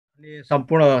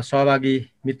सम्पूर्ण सहभागी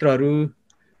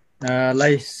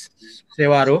मित्रहरूलाई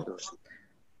सेवारो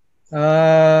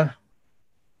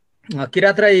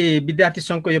किरात राई विद्यार्थी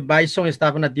सङ्घको यो 22औं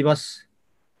स्थापना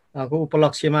दिवसको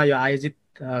उपलक्ष्यमा यो आयोजित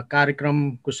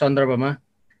कार्यक्रमको सन्दर्भमा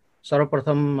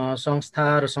सर्वप्रथम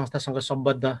संस्था र संस्थासँग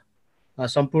सम्बद्ध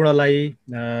सम्पूर्णलाई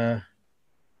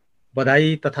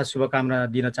बधाई तथा शुभकामना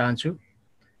दिन चाहन्छु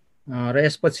र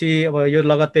यसपछि अब यो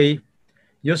लगत्तै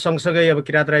यो सँगसँगै अब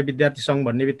किरात राई विद्यार्थी सङ्घ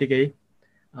भन्ने बित्तिकै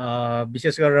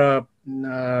विशेष गरेर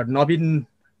नवीन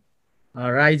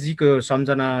राईजीको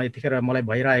सम्झना यतिखेर मलाई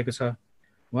भइरहेको छ।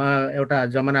 उहाँ एउटा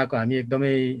जमानाको हामी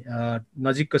एकदमै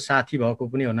नजिकको साथी भएको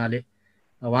पनि हुनाले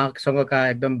उहाँसँगका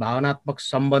एकदम भावनात्मक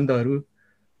सम्बन्धहरू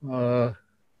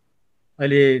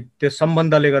अहिले त्यो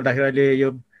सम्बन्धले गर्दाखेरि अहिले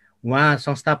यो उहाँ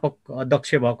संस्थापक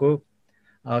अध्यक्ष भएको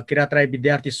किरात राई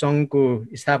विद्यार्थी सङ्घको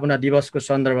स्थापना दिवसको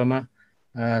सन्दर्भमा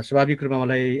स्वाभाविक रूपमा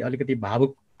मलाई अलिकति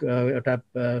भावुक एउटा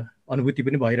अनुभूति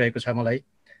पनि भइरहेको छ मलाई।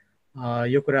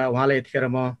 यो कुरा उहाँलाई यतिखेर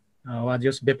उहाँ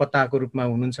जस बेपत्ताको रूपमा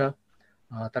हुनुहुन्छ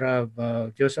तर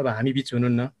जस अब हामी बिच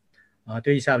हुनुहुन्न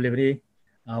त्यो हिसाबले पनि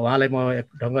उहाँलाई म एक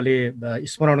ढङ्गले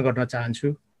स्मरण गर्न चाहन्छु।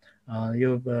 यो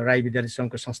राई विद्यार्थी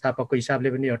सङ्घको संस्थापकको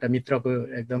हिसाबले पनि एउटा मित्रको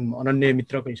एकदम अनन्य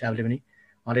मित्रको हिसाबले पनि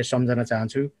उहाँलाई सम्झन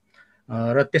चाहन्छु।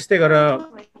 र त्यस्तै गरेर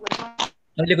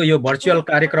अहिलेको यो भर्चुअल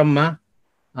कार्यक्रममा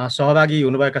सहभागी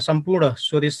हुनुभएका सम्पूर्ण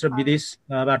स्वदेश र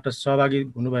विदेशबाट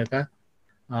सहभागी हुनुभएका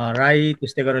राई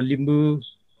त्यस्तै गरेर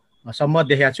लिम्बूसम्म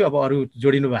देखाएको छु, अब अरू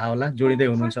जोडिनु भयो होला, जोडिँदै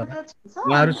हुनुहुन्छ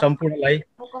उहाँहरू सम्पूर्णलाई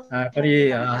पनि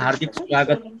हार्दिक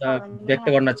स्वागत व्यक्त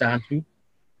गर्न चाहन्छु।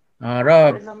 र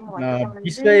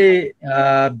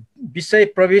विषय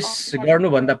प्रवेश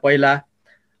गर्नुभन्दा पहिला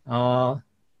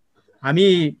हामी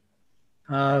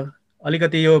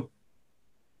अलिकति यो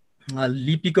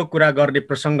लिपिको कुरा गर्ने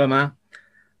प्रसङ्गमा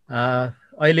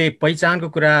अहिले पहिचानको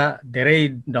कुरा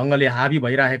धेरै ढङ्गले हावी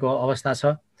भइरहेको अवस्था छ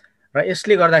र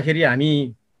यसले गर्दाखेरि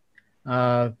हामी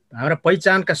हाम्रा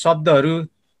पहिचानका शब्दहरू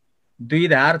दुई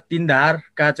धार तीन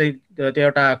धारका चाहिँ त्यो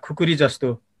एउटा खुकुरी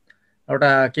जस्तो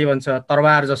एउटा के भन्छ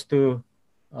तरवार जस्तो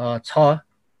छ,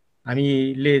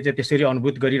 हामीले चाहिँ त्यसरी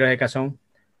अनुभूत गरिरहेका छौँ।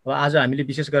 अब आज हामीले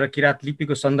विशेष गरेर किरात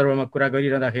लिपिको सन्दर्भमा कुरा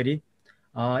गरिरहँदाखेरि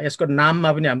यसको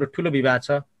नाममा पनि हाम्रो ठुलो विवाद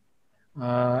छ।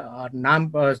 नाम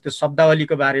त्यो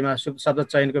शब्दावलीको बारेमा शब्द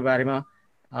चयनको बारेमा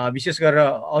विशेष गरेर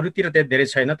अरूतिर त्यति धेरै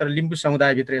छैन तर लिम्बू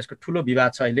समुदायभित्र यसको ठुलो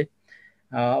विवाद छ अहिले।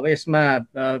 अब यसमा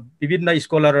विभिन्न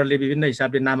स्कलरहरूले विभिन्न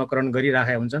हिसाबले नामकरण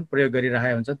गरिरहेका हुन्छन्, प्रयोग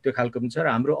गरिरहेका हुन्छन्, त्यो खालको पनि छ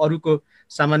र हाम्रो अरूको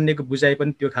सामान्यको बुझाइ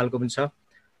पनि त्यो खालको पनि छ।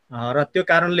 र त्यो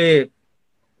कारणले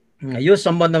यो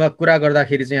सम्बन्धमा कुरा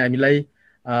गर्दाखेरि चाहिँ हामीलाई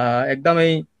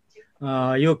एकदमै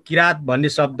यो किरात भन्ने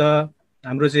शब्द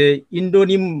हाम्रो चाहिँ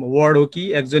इन्डोनिम वर्ड हो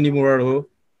कि एक्जोनिम वर्ड हो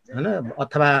हैन,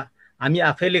 अथवा हामी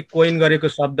आफैले कोइन गरेको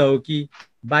शब्द हो कि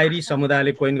बाहिरी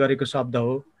समुदायले कोइन गरेको शब्द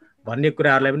हो भन्ने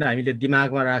कुराहरूलाई पनि हामीले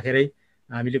दिमागमा राखेरै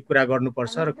हामीले कुरा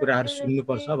गर्नुपर्छ र कुराहरू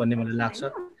सुन्नुपर्छ भन्ने मलाई लाग्छ।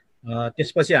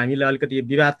 त्यसपछि हामीले अलिकति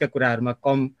विवादका कुराहरूमा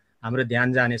कम हाम्रो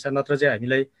ध्यान जानेछ, नत्र चाहिँ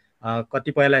हामीलाई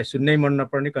कतिपयलाई सुन्नै मन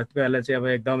नपर्ने, कतिपयलाई चाहिँ अब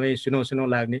एकदमै सुनौ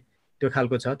लाग्ने त्यो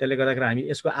खालको छ। त्यसले गर्दाखेरि हामी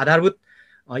यसको आधारभूत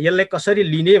यसलाई कसरी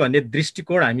लिने भन्ने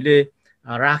दृष्टिकोण हामीले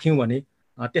राख्यौँ भने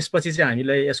त्यसपछि चाहिँ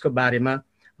हामीलाई यसको बारेमा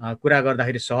कुरा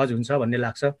गर्दाखेरि सहज हुन्छ भन्ने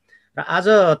लाग्छ। र आज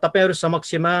तपाईहरू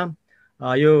समक्षमा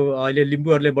यो अहिले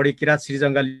लिम्बूहरूले बढी किरात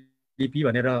श्रीजङ्गा लिपि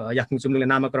भनेर याक्थुङ चुम्लुङले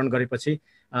नामकरण गरेपछि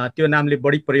त्यो नामले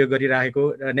बढी प्रयोग गरिरहेको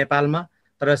नेपालमा,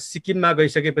 तर सिक्किममा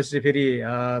गइसकेपछि फेरि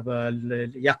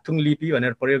याक्थुङ लिपि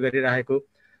भनेर प्रयोग गरिरहेको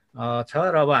छ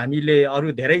र अब हामीले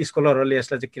अरू धेरै स्कलरहरूले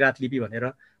यसलाई चाहिँ किरात लिपि भनेर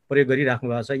प्रयोग गरिराख्नु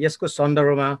भएको छ। यसको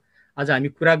सन्दर्भमा आज हामी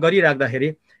कुरा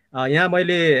गरिराख्दाखेरि यहाँ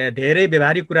मैले धेरै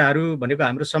व्यवहारिक कुराहरू भनेको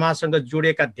हाम्रो समाजसँग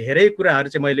जोडिएका धेरै कुराहरू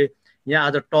चाहिँ मैले यहाँ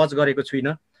आज टच गरेको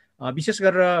छुइनँ। विशेष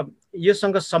गरेर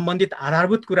योसँग सम्बन्धित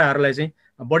आधारभूत कुराहरूलाई चाहिँ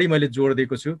बढी मैले जोड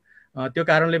दिएको छु। त्यो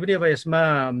कारणले पनि अब यसमा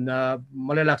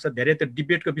मलाई लाग्छ धेरै त्यो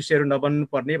डिबेटको विषयहरू नबन्नु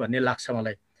पर्ने भन्ने लाग्छ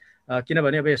मलाई।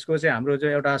 किनभने अब यसको चाहिँ हाम्रो जो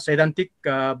एउटा सैद्धान्तिक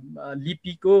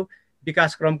लिपिको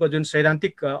विकासक्रमको जुन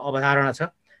सैद्धान्तिक अवधारणा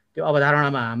छ त्यो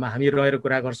अवधारणामा हामी रहेर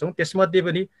कुरा गर्छौँ। त्यसमध्ये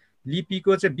पनि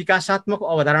लिपिको चाहिँ विकासात्मक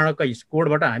अवधारणाको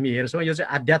कोडबाट हामी हेर्छौँ, यो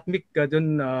चाहिँ आध्यात्मिक जुन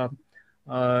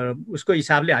उसको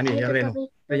हिसाबले हामी हेर्दैनौँ।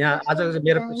 र यहाँ आज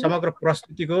मेरो समग्र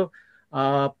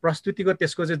प्रस्तुतिको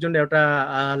त्यसको चाहिँ जुन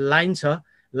एउटा लाइन छ,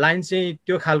 लाइन चाहिँ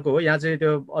त्यो खालको हो। यहाँ चाहिँ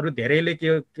त्यो अरू धेरैले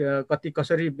कति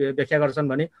कसरी व्याख्या गर्छन्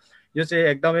भने यो चाहिँ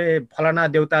एकदमै फलाना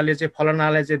देउताले चाहिँ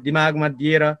फलानालाई चाहिँ दिमागमा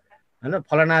दिएर हैन,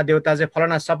 फलाना देउता चाहिँ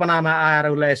फलाना सपनामा आएर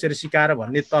उसलाई यसरी सिकाएर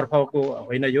भन्ने तर्फको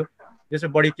होइन। यो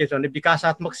चाहिँ बढी के छ भने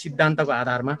विकासात्मक सिद्धान्तको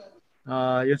आधारमा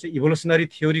यो चाहिँ इभोल्युसनरी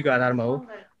थ्योरीको आधारमा हो।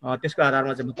 त्यसको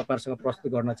आधारमा चाहिँ म तपाईहरुसँग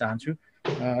प्रस्तुत गर्न चाहन्छु।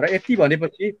 र यति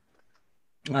भनेपछि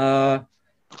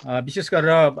विशेष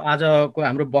गरेर आजको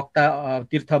हाम्रो वक्ता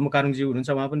तीर्थ मुकारुङज्यू हुनुहुन्छ,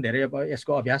 उहाँ पनि धेरै अब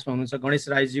यसको अभ्यासमा हुनुहुन्छ। गणेश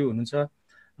राईज्यू हुनुहुन्छ,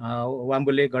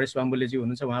 गणेश वाम्बुलेज्यू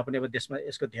हुनुहुन्छ, उहाँ पनि अब देशमा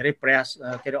यसको धेरै प्रयास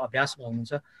के अरे अभ्यासमा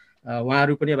हुनुहुन्छ।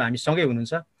 उहाँहरू पनि अब हामी सँगै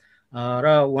हुनुहुन्छ र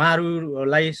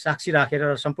उहाँहरूलाई साक्षी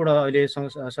राखेर सम्पूर्ण अहिले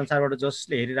संसारबाट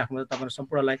जसले हेरिराख्नुहुन्छ तपाईँहरू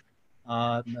सम्पूर्णलाई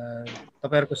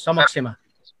तपाईँहरूको समक्षमा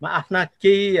म आफ्ना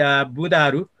केही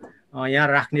बुँदाहरू यहाँ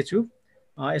राख्नेछु।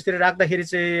 यसरी राख्दाखेरि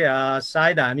चाहिँ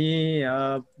सायद हामी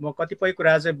म कतिपय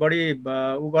कुरा चाहिँ बढी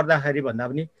उ गर्दाखेरि भन्दा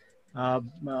पनि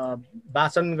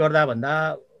वाचन गर्दा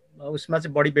भन्दा उसमा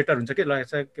चाहिँ बढी बेटर हुन्छ कि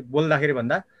लाग्छ, बोल्दाखेरि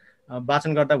भन्दा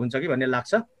वाचन गर्दा हुन्छ कि भन्ने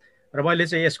लाग्छ। र मैले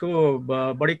चाहिँ यसको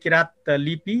बढी किराँत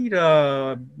लिपि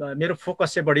र मेरो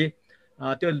फोकस चाहिँ बढी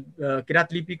त्यो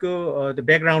किराँत लिपिको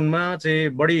ब्याकग्राउन्डमा चाहिँ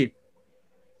बढी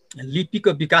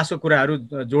लिपिको विकासको कुराहरू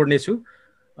जोड्नेछु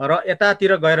र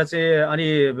यतातिर गएर चाहिँ अनि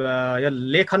यो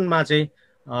लेखनमा चाहिँ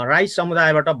राई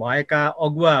समुदायबाट भएका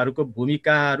अगुवाहरूको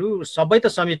भूमिकाहरू सबै त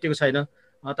समेटिएको छैन,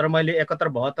 तर मैले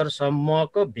 71-72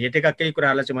 सम्मको भेटेका केही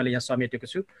कुराहरूलाई चाहिँ मैले यहाँ समेटेको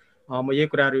छु। म यही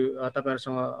कुराहरू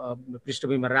तपाईँहरूसँग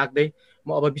पृष्ठभूमिमा राख्दै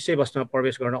म अब विषयवस्तुमा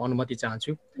प्रवेश गर्न अनुमति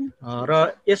चाहन्छु।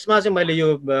 र यसमा चाहिँ मैले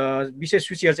यो विषय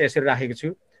सूचीहरू चाहिँ यसरी राखेको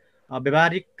छु।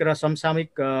 व्यवहारिक र समसामयिक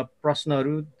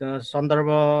प्रश्नहरू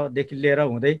सन्दर्भदेखि लिएर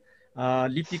हुँदै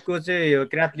लिपिको चाहिँ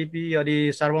किराँत लिपि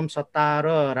अनि सार्वभौम सत्ता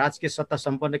र राजकीय सत्ता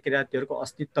सम्पन्न किराँतीहरूको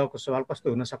अस्तित्वको सवाल कस्तो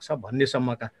हुन सक्छ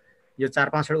भन्नेसम्मका यो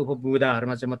 4-5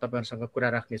 उपमुद्दाहरूमा चाहिँ म तपाईँहरूसँग कुरा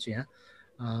राख्नेछु यहाँ।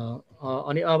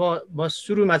 अनि अब म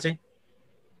सुरुमा चाहिँ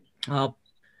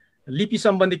लिपि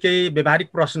सम्बन्धी केही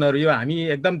व्यवहारिक प्रश्नहरू यो हामी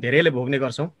एकदम धेरैले भोग्ने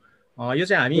गर्छौँ। यो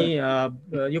चाहिँ हामी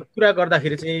यो कुरा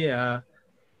गर्दाखेरि चाहिँ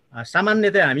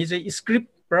सामान्यतया हामी चाहिँ स्क्रिप्ट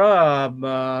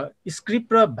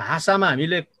र भाषामा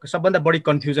हामीले सबभन्दा बढी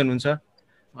कन्फ्युजन हुन्छ।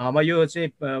 म यो चाहिँ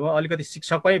अलिकति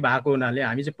शिक्षकै भएको हुनाले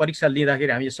हामी चाहिँ परीक्षा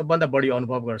लिँदाखेरि हामी सबभन्दा बढी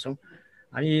अनुभव गर्छौँ।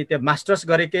 हामी त्यो मास्टर्स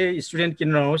गरेकै स्टुडेन्ट किन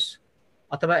नहोस्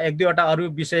अथवा 1-2वटा अरू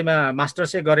विषयमा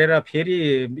मास्टर्सै गरेर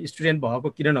फेरि स्टुडेन्ट भएको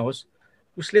किन नहोस्,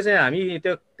 उसले चाहिँ हामी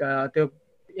त्यो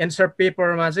एन्सर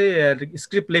पेपरमा चाहिँ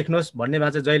स्क्रिप्ट लेख्नुहोस् भन्नेमा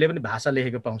चाहिँ जहिले पनि भाषा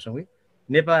लेखेको पाउँछौँ कि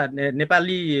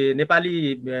नेपाली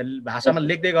भाषामा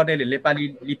लेख्दै गर्नेले नेपाली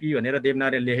लिपि भनेर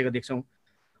देवनागरीले लेखेको देख्छौँ।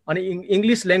 अनि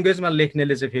इङ्ग्लिस ल्याङ्ग्वेजमा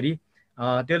लेख्नेले चाहिँ फेरि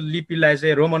त्यो लिपिलाई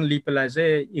चाहिँ रोमन लिपिलाई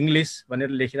चाहिँ इङ्ग्लिस भनेर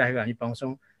लेखिराखेको हामी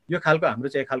पाउँछौँ। यो खालको हाम्रो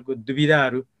चाहिँ एक खालको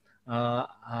दुविधाहरू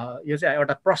यो चाहिँ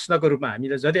एउटा प्रश्नको रूपमा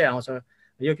हामीले जति आउँछ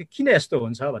यो किन यस्तो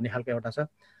हुन्छ भन्ने खालको एउटा छ।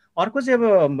 अर्को चाहिँ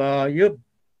अब यो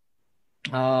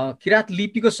किराँत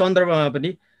लिपिको सन्दर्भमा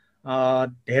पनि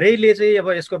धेरैले चाहिँ अब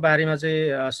यसको बारेमा चाहिँ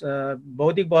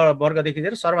बौद्धिक वर्गदेखि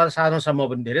लिएर सर्वसाधारणसम्म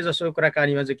पनि धेरै जसो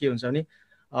कुराकानीमा चाहिँ के हुन्छ भने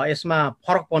यसमा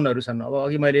फरकपनहरू छन्। अब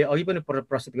मैले अघि पनि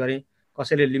प्रस्तुत गरेँ,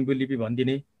 कसैले लिम्बू लिपि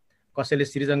भनिदिने, कसैले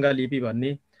श्रीजङ्गा लिपि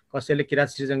भन्ने, कसैले किराँत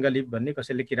श्रीजङ्गा लिपि भन्ने,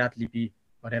 कसैले किराँत लिपि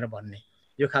भनेर भन्ने।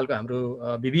 यो खालको हाम्रो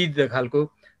विविध खालको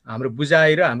हाम्रो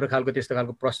बुझाइ र हाम्रो खालको त्यस्तो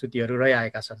खालको प्रस्तुतिहरू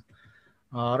रहिआएका छन्।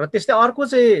 र त्यस्तै अर्को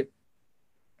चाहिँ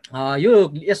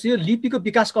यो लिपिको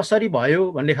विकास कसरी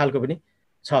भयो भन्ने खालको पनि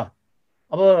छ।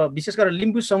 अब विशेष गरेर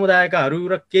लिम्बू समुदायकाहरू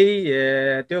र केही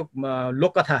त्यो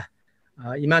लोककथा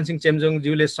इमानसिंह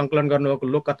चेम्जोङज्यूले सङ्कलन गर्नुभएको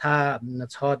लोककथा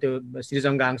छ त्यो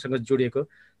श्रीजङ्गाहाङसँग जोडिएको,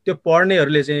 त्यो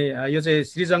पढ्नेहरूले चाहिँ यो चाहिँ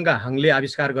श्रीजङ्गाहाङले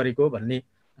आविष्कार गरेको भन्ने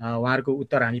उहाँहरूको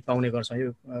उत्तर हामी पाउने गर्छौँ।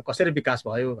 यो कसरी विकास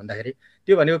भयो भन्दाखेरि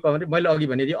त्यो भनेको मैले अघि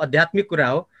भने यो आध्यात्मिक कुरा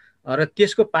हो र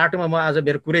त्यसको पाटोमा म आज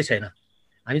मेरो कुरै छैन।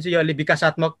 हामी चाहिँ यो अलि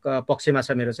विकासात्मक पक्षमा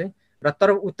छ मेरो चाहिँ, र तर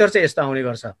उत्तर चाहिँ यस्तो आउने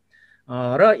गर्छ।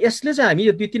 र यसले चाहिँ हामी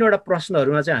यो 2-3वटा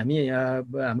प्रश्नहरूमा चाहिँ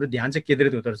हाम्रो ध्यान चाहिँ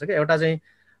केन्द्रित हुँदो रहेछ क्या। एउटा चाहिँ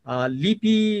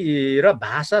लिपि र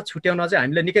भाषा छुट्याउन चाहिँ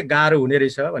हामीलाई निकै गाह्रो हुने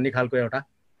रहेछ भन्ने खालको एउटा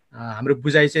हाम्रो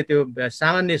बुझाइ चाहिँ त्यो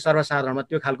सामान्य सर्वसाधारणमा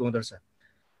त्यो खालको हुँदो रहेछ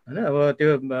होइन। अब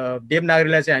त्यो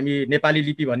देवनागरीलाई चाहिँ हामी नेपाली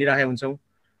लिपि भनिरहेका हुन्छौँ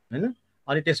होइन,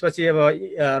 अनि त्यसपछि अब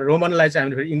रोमनलाई चाहिँ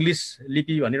हामीले फेरि इङ्ग्लिस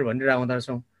लिपि भनेर भनिरहेका हुँदो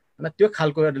रहेछौँ होइन। त्यो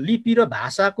खालको लिपि र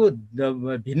भाषाको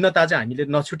भिन्नता चाहिँ हामीले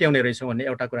नछुट्याउने रहेछौँ भन्ने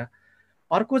एउटा कुरा।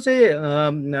 अर्को चाहिँ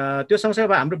त्यो सँगसँगै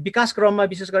अब हाम्रो विकास क्रममा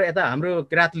विशेष गरेर यता हाम्रो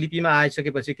किराँत लिपिमा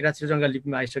आइसकेपछि, किराँत श्रीजङ्गा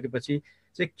लिपिमा आइसकेपछि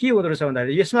चाहिँ के हुँदो रहेछ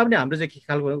भन्दाखेरि यसमा पनि हाम्रो चाहिँ के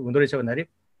खालको हुँदो रहेछ भन्दाखेरि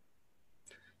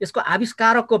यसको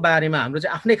आविष्कारकको बारेमा हाम्रो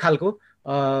चाहिँ आफ्नै खालको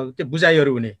त्यो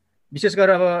बुझाइहरू हुने। विशेष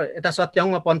गरेर अब यता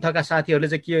सत्याङ्ग पन्थका साथीहरूले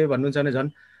चाहिँ के भन्नुहुन्छ भने झन्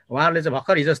उहाँहरूले चाहिँ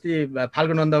भर्खर हिजोअस्ति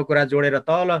फाल्गु नन्दको कुरा जोडेर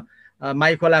तल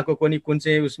माई खोलाको कुन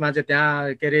चाहिँ उसमा चाहिँ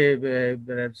त्यहाँ के अरे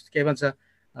के भन्छ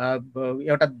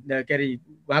एउटा के अरे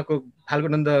उहाँको फाल्गु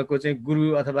नन्दको चाहिँ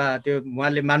गुरु अथवा त्यो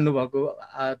उहाँले मान्नुभएको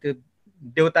त्यो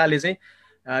देवताले चाहिँ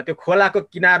त्यो खोलाको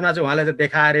किनारमा चाहिँ उहाँलाई चाहिँ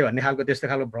देखाए अरे भन्ने खालको त्यस्तो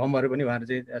खालको भ्रमहरू पनि उहाँहरू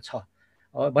चाहिँ छ।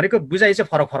 भनेको बुझाइ चाहिँ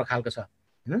फरक फरक खालको छ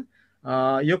होइन।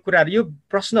 यो कुराहरू यो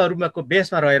प्रश्नहरूको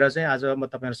बेसमा रहेर चाहिँ आज म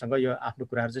तपाईँहरूसँग यो आफ्नो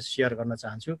कुराहरू चाहिँ सेयर गर्न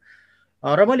चाहन्छु।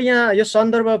 र मैले यहाँ यो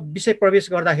सन्दर्भ विषय प्रवेश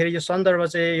गर्दाखेरि यो सन्दर्भ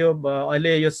चाहिँ यो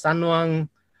अहिले यो सानुवाङ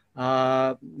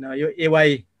यो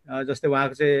एवाई जस्तै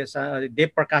उहाँको चाहिँ देव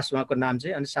प्रकाश उहाँको नाम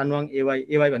चाहिँ, अनि सानुवाङ एवाई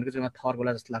एवाई भनेको चाहिँ थर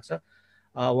होला जस्तो लाग्छ।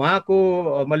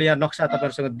 उहाँको मैले यहाँ नक्सा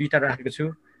तपाईँहरूसँग दुईवटा राखेको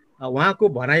छु। उहाँको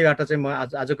भनाइबाट चाहिँ म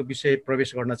आजको विषय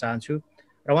प्रवेश गर्न चाहन्छु।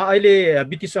 र उहाँ अहिले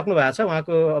बितिसक्नु भएको छ। उहाँको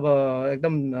अब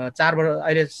एकदम 4 वर्ष,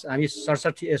 अहिले हामी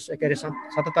 67 के अरे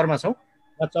 77मा छौँ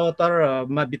र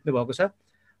 74मा बित्नु भएको छ।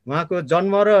 उहाँको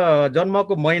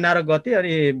जन्मको महिना र गते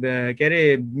अनि के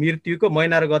अरे मृत्युको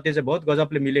महिना र गते चाहिँ बहुत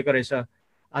गजबले मिलेको रहेछ।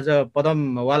 आज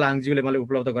पदम वालाङज्यूले मलाई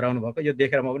उपलब्ध गराउनु भएको, यो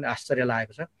देखेर म पनि आश्चर्य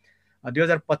लागेको छ।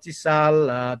 2025 साल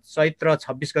चैत्र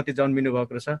 26 गते जन्मिनु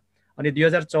भएको रहेछ, अनि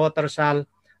 2074 साल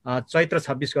चैत्र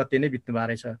 26 गते नै बित्नु भएको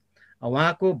रहेछ।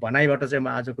 उहाँको भनाइबाट चाहिँ म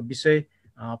आजको विषय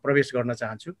प्रवेश गर्न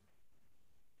चाहन्छु।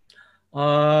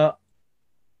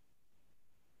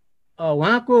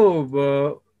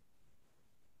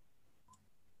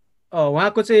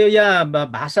 उहाँको चाहिँ यहाँ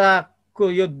भाषाको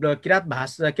यो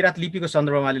किरात लिपिको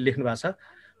सन्दर्भमा उहाँले लेख्नु भएको छ।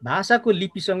 भाषाको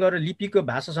लिपिसँग र लिपिको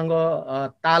भाषासँग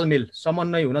तालमेल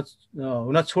समन्वय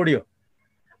हुन छोड्यो।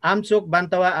 आमचोक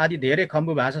बान्तवा आदि धेरै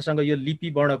खम्बु भाषासँग यो लिपि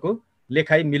वर्णको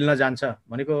लेखाइ मिल्न जान्छ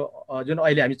भनेको जुन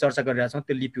अहिले हामी चर्चा गरिरहेका छौँ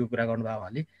त्यो लिपिको कुरा गर्नुभयो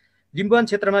उहाँले। लिम्बुवान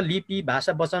क्षेत्रमा लिपि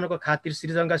भाषा बचाउनको खातिर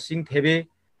श्रीजङ्गा सिंहथेबे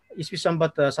ईस्वी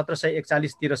सम्वत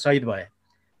 1741 तिर शहीद भए।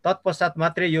 तत्पश्चात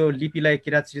मात्रै यो लिपिलाई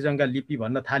किरात श्रीजङ्गा लिपि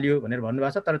भन्न थालियो भनेर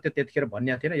भन्नुभएको छ। तर त्यो त्यतिखेर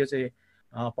भनिएको थिएन, यो चाहिँ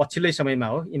पछिल्लै समयमा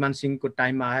हो, इमान सिंहको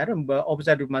टाइममा आएर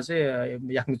औपचारिक रूपमा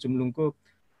चाहिँ याक्नु चुम्लुङको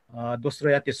दोस्रो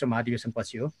या तेस्रो महाधिवेशन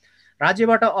पछि हो।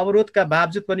 राज्यबाट अवरोधका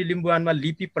बावजुद पनि लिम्बुवानमा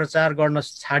लिपि प्रचार गर्न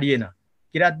छाडिएन।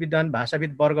 किरात विद्वान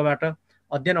भाषाविद वर्गबाट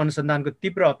अध्ययन अनुसन्धानको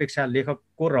तीव्र अपेक्षा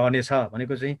लेखकको रहनेछ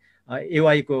भनेको चाहिँ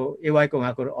एवाईको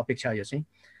उहाँको अपेक्षा यो चाहिँ।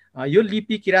 यो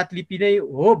लिपि किरात लिपि नै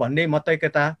हो भन्ने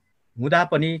मतैकता हुँदा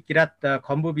पनि किरात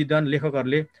खम्बु विद्वान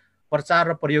लेखकहरूले प्रचार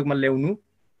र प्रयोगमा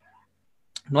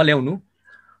नल्याउनु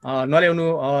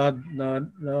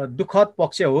दुःखद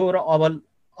पक्ष हो र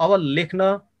अब लेख्न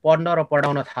पढ्न र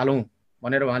पढाउन थालौँ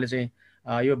भनेर उहाँले चाहिँ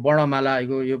यो वर्णमाला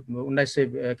यो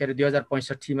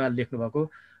 2065मा लेख्नुभएको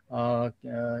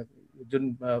जुन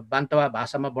बान्तवा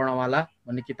भाषामा वर्णमाला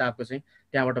भन्ने किताबको चाहिँ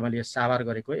त्यहाँबाट मैले साभार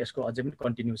गरेको। यसको अझै पनि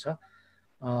कन्टिन्यू छ।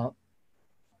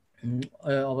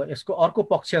 अब यसको अर्को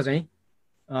पक्ष चाहिँ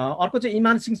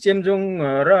इमान सिंह चेम्जोङ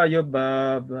र यो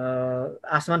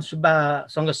आसमान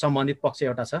सुब्बासँग सम्बन्धित पक्ष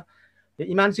एउटा छ। यो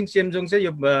इमान सिंह चेम्जोङ चाहिँ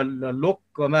यो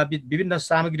लोकमा विभिन्न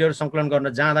सामग्रीहरू सङ्कलन गर्न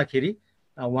जाँदाखेरि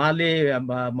उहाँले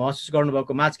महसुस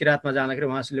गर्नुभएको, माझ किरातमा जाँदाखेरि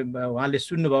उहाँले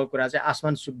सुन्नुभएको कुरा चाहिँ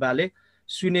आसमान सुब्बाले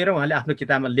सुनेर उहाँले आफ्नो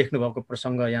किताबमा लेख्नुभएको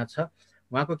प्रसङ्ग यहाँ छ।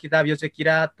 उहाँको किताब यो चाहिँ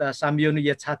किरात साम्बियोनु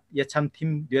यछाम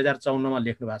थिम 2054मा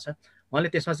लेख्नु भएको छ। उहाँले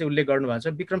त्यसमा चाहिँ उल्लेख गर्नुभएको छ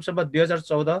विक्रम सम्वत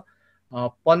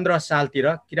 2014-15 सालतिर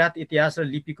किरात इतिहास र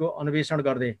लिपिको अन्वेषण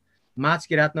गर्दै माझ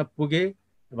किरातमा पुगे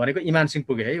भनेको इमान सिंह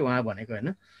पुगे है, उहाँ भनेको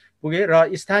होइन, पुगे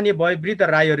र स्थानीय वयोवृद्ध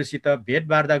राईहरूसित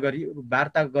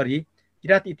भेटवार्ता गरी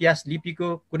किरात इतिहास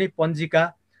लिपिको कुनै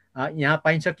पञ्जिका यहाँ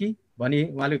पाइन्छ कि भनी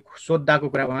उहाँले सोद्धाको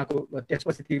कुरा उहाँको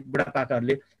त्यसपछि ती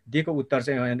बुढापाकाहरूले दिएको उत्तर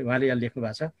चाहिँ उहाँले यहाँ लेख्नु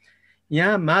भएको छ।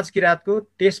 यहाँ माझ किरातको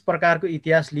त्यस प्रकारको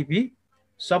इतिहास लिपि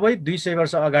सबै 200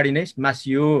 वर्ष अगाडि नै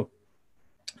मासियो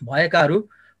भएकाहरू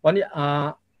पनि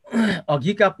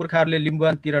अघिका पुर्खाहरूले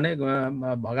लिम्बुवानतिर नै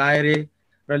भगाए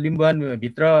र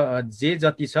लिम्बुवानभित्र जे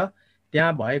जति छ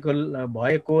त्यहाँ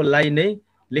भएकोलाई नै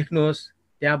लेख्नुहोस्,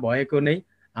 त्यहाँ भएको नै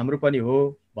हाम्रो पनि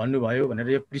हो भन्नुभयो भनेर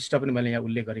यो पृष्ठ पनि मैले यहाँ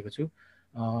उल्लेख गरेको छु।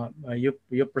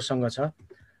 यो प्रसङ्ग छ।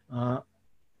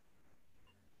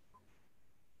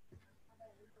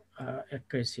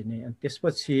 एकैछिन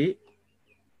त्यसपछि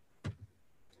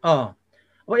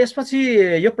अब यसपछि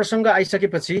यो प्रसङ्ग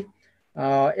आइसकेपछि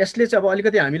यसले चाहिँ अब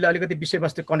अलिकति हामीले अलिकति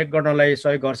विषयवस्तु कनेक्ट गर्नलाई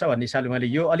सहयोग गर्छ भन्ने हिसाबले मैले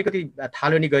यो अलिकति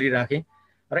थालनी गरिराखेँ।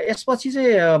 र यसपछि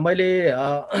चाहिँ मैले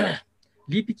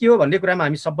लिपि के हो भन्ने कुरामा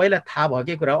हामी सबैलाई थाहा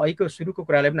भएकै कुरा, अहिलेको सुरुको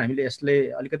कुरालाई पनि हामीले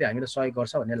यसले अलिकति हामीलाई सहयोग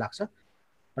गर्छ भन्ने लाग्छ।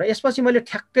 र यसपछि मैले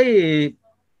ठ्याक्कै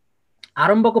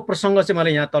आरम्भको प्रसङ्ग चाहिँ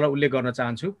मैले यहाँ तल उल्लेख गर्न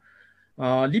चाहन्छु।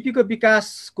 लिपिको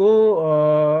विकासको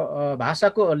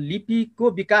भाषाको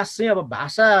लिपिको विकास चाहिँ अब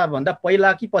भाषाभन्दा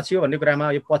पहिला कि पछि हो भन्ने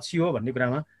कुरामा, यो पछि हो भन्ने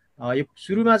कुरामा यो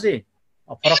सुरुमा चाहिँ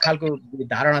फरक खालको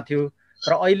धारणा थियो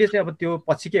र अहिले चाहिँ अब त्यो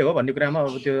पछिकै हो भन्ने कुरामा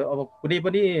अब त्यो अब कुनै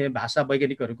पनि भाषा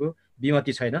वैज्ञानिकहरूको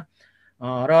विमति छैन।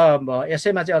 र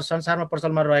यसैमा चाहिँ संसारमा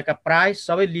प्रचलनमा रहेका प्राय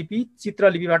सबै लिपि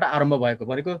चित्रलिपिबाट आरम्भ भएको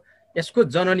भनेको यसको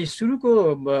जननी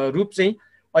सुरुको रूप चाहिँ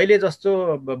अहिले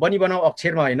जस्तो बनी बनाऊ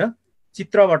अक्षरमा होइन,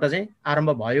 चित्रबाट चाहिँ आरम्भ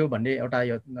भयो भन्ने एउटा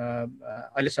यो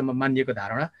अहिलेसम्म मानिएको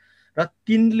धारणा। र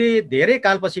तिनले धेरै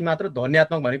कालपछि मात्र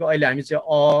ध्वन्यात्मक भनेको अहिले हामी चाहिँ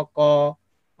अ क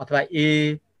अथवा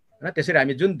ए हैन। त्यसरी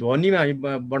हामी जुन ध्वनिमा हामी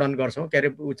वर्णन गर्छौँ के अरे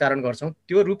उच्चारण गर्छौँ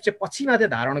त्यो रूप चाहिँ पछि मात्रै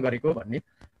धारण गरेको भन्ने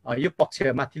यो पक्ष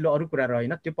माथिल्लो अरू कुराहरू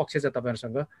होइन, त्यो पक्ष चाहिँ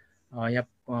तपाईँहरूसँग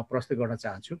यहाँ प्रस्तुत गर्न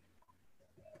चाहन्छु।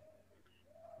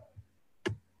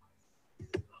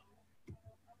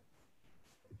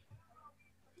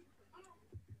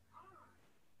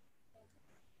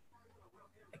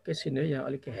 एकैछिन है, यहाँ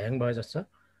अलिक ह्याङ भयो जस्तो छ।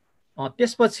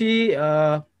 त्यसपछि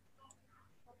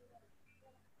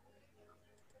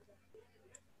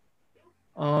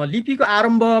लिपिको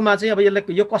आरम्भमा चाहिँ अब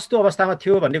यसलाई यो कस्तो अवस्थामा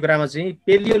थियो भन्ने कुरामा चाहिँ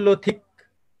पेलियोलिथिक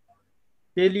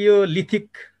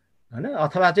हैन,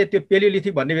 अथवा चाहिँ त्यो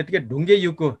पेलियोलिथिक भन्ने बित्तिकै ढुङ्गे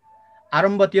युगको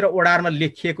आरम्भतिर ओडारमा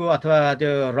लेखिएको अथवा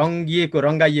त्यो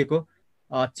रङ्गाइएको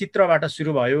चित्रबाट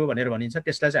सुरु भयो भनेर भनिन्छ।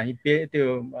 त्यसलाई चाहिँ हामी त्यो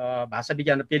भाषा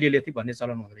विज्ञानमा पेलियोलिथिक भन्ने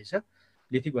चलन हुँदो रहेछ,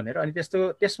 लिथिक भनेर। अनि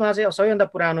त्यसमा चाहिँ सबैभन्दा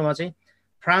पुरानोमा चाहिँ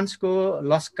फ्रान्सको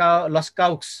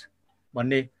लस्काउक्स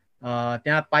भन्ने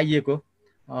त्यहाँ पाइएको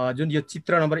जुन यो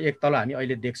चित्र नम्बर 1 तल हामी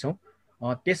अहिले देख्छौँ,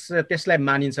 त्यसलाई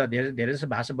मानिन्छ। धेरै जसो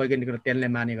भाषा वैज्ञानिकहरू त्यसलाई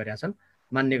मान्ने गरेका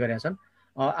छन्।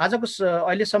 आजको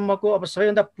अहिलेसम्मको अब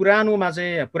सबैभन्दा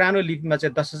पुरानो लिपिमा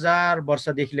चाहिँ 10,000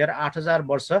 वर्षदेखि लिएर 8,000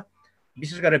 वर्ष,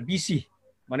 विशेष गरेर BC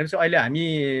भनेपछि अहिले हामी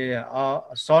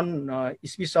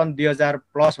इस्वी सन् 2000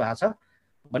 प्लस भएको छ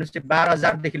भनेपछि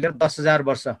 12,000देखि लिएर 10,000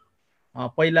 वर्ष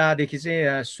पहिलादेखि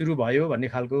चाहिँ सुरु भयो भन्ने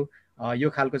खालको यो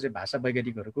खालको चाहिँ भाषा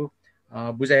वैज्ञानिकहरूको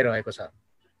बुझाइरहेको छ।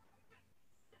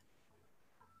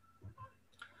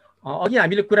 अघि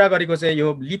हामीले कुरा गरेको चाहिँ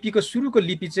यो लिपिको सुरुको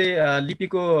लिपि चाहिँ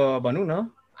लिपिको भनौँ न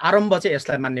आरम्भ चाहिँ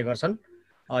यसलाई मान्ने गर्छन्।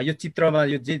 यो चित्रमा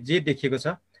यो जे देखिएको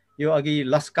छ यो अघि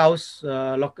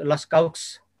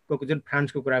लस्काउक्सको जुन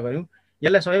फ्रान्सको कुरा गऱ्यौँ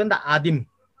यसलाई सबैभन्दा आदिम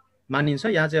मानिन्छ।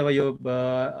 यहाँ चाहिँ अब यो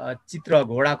चित्र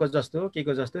घोडाको जस्तो के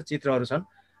को जस्तो चित्रहरू छन्,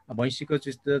 भैँसीको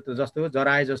चित्र जस्तो,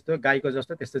 जराए जस्तो, गाईको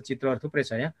जस्तो त्यस्तो चित्रहरू थुप्रै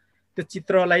छ। यहाँ त्यो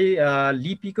चित्रलाई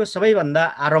लिपिको सबैभन्दा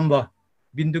आरम्भ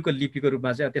बिन्दुको लिपिको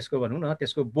रूपमा चाहिँ त्यसको भनौँ न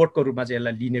त्यसको बोर्डको रूपमा चाहिँ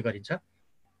यसलाई लिने गरिन्छ।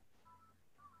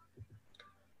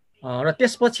 र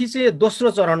त्यसपछि चाहिँ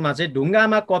दोस्रो चरणमा चाहिँ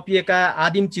ढुङ्गामा कपिएका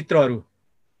आदिम चित्रहरू,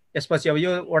 त्यसपछि अब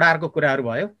यो ओडारको कुराहरू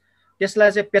भयो,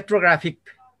 त्यसलाई चाहिँ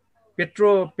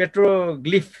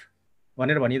पेट्रोग्लिफ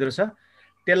भनेर भनिँदो रहेछ,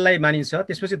 त्यसलाई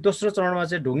मानिन्छ। त्यसपछि दोस्रो चरणमा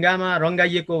चाहिँ ढुङ्गामा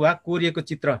रङ्गाइएको वा कोरिएको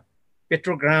चित्र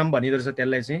पेट्रोग्राम भनिँदो रहेछ,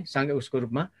 त्यसलाई चाहिँ उसको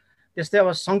रूपमा। त्यस्तै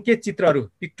अब सङ्केत चित्रहरू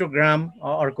पिक्टोग्राम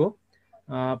अर्को,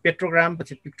 पेट्रोग्राम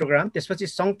पछि पिक्टोग्राम, त्यसपछि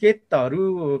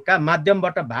सङ्केतहरूका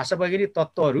माध्यमबाट भाषा वैज्ञानिक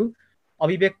तत्त्वहरू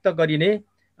अभिव्यक्त गरिने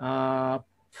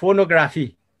फोनोग्राफी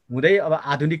हुँदै अब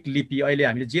आधुनिक लिपि अहिले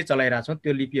हामीले जे चलाइरहेछौँ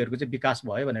त्यो लिपिहरूको चाहिँ विकास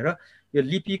भयो भनेर यो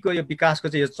लिपिको यो विकासको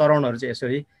चाहिँ यो चरणहरू चाहिँ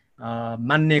यसरी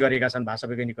मान्ने गरेका छन् भाषा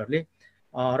वैज्ञानिकहरूले।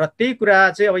 र त्यही कुरा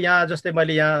चाहिँ अब यहाँ जस्तै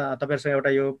मैले यहाँ तपाईँहरूसँग एउटा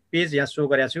यो पेज यहाँ सो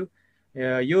गरेको छु,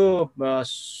 यो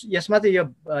यसमा चाहिँ यो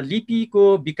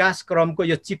लिपिको विकास क्रमको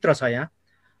यो चित्र छ।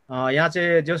 यहाँ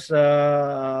चाहिँ जस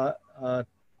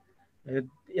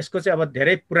यसको चाहिँ अब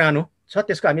धेरै पुरानो छ,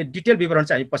 त्यसको हामी डिटेल विवरण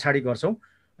चाहिँ हामी पछाडि गर्छौँ।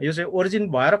 यो चाहिँ ओरिजिन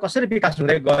भएर कसरी विकास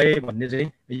हुँदै गए भन्ने चाहिँ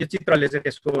यो चित्रले चाहिँ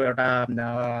त्यसको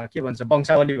एउटा के भन्छ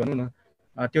वंशावली भनौँ न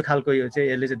त्यो खालको यो चाहिँ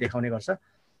यसले चाहिँ देखाउने गर्छ।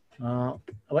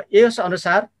 अब यस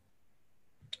अनुसार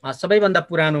सबैभन्दा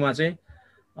पुरानोमा चाहिँ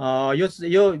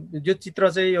यो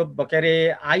चित्र चाहिँ यो के अरे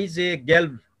आइजे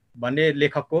गेल्भ भन्ने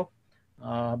लेखकको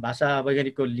भाषा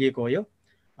वैज्ञानिकको लिएको हो।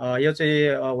 यो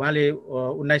चाहिँ उहाँले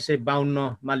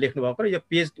 1952मा लेख्नुभएको र यो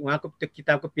पेज उहाँको त्यो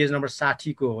किताबको पेज नम्बर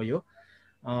 60 को हो यो।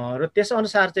 र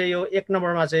त्यसअनुसार चाहिँ यो 1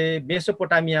 नम्बरमा चाहिँ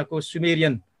मेसोपोटामियाको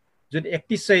सुमेरियन जुन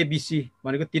 3100 BC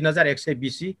भनेको 3100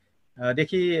 BC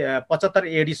देखि 75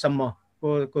 AD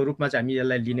सम्मको रूपमा चाहिँ हामी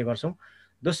यसलाई लिने गर्छौँ।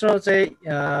 दोस्रो चाहिँ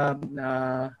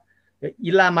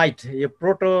इलामाइट, यो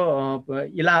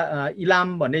इलाम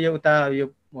भन्ने यो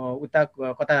उता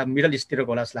कता मिडल इस्टतिरको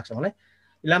होला जस्तो लाग्छ मलाई।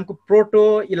 इलामको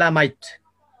प्रोटो इलामाइट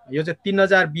यो चाहिँ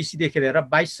 3000 BC देखि लिएर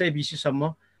 2200 BC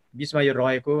सम्म बिचमा यो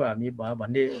रहेको हामी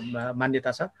भन्ने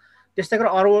मान्यता छ। त्यस्तै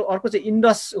गरेर अर्को चाहिँ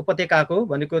इन्डस उपत्यकाको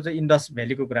भनेको चाहिँ इन्डस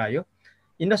भ्यालीको कुरा हो।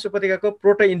 इन्डस उपत्यकाको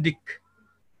प्रोटो इन्डिक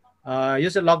यो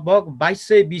चाहिँ लगभग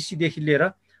 2200 BC देखि लिएर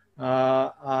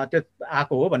त्यो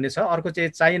आएको हो भन्ने छ। अर्को चाहिँ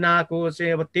चाइनाको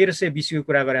चाहिँ अब 1300 BC को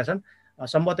कुरा गरेका छन्।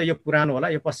 सम्भवतः यो पुरानो होला,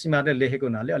 यो पश्चिमाले लेखेको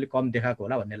हुनाले अलिक कम देखाएको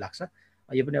होला भन्ने लाग्छ।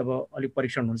 यो पनि अब अलिक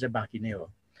परीक्षण हुनु चाहिँ बाँकी नै हो।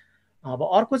 अब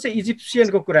अर्को चाहिँ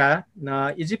इजिप्सियनको कुरा,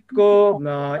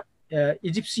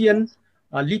 इजिप्सियन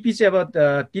लिपि चाहिँ अब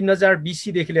 3000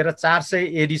 BC देखि लिएर 400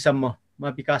 AD सम्ममा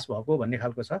विकास भएको भन्ने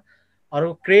खालको छ।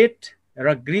 अरू क्रेट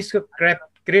र ग्रिसको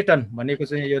क्रेटन भनेको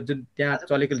चाहिँ यो जुन त्यहाँ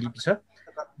चलेको लिपि छ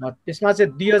त्यसमा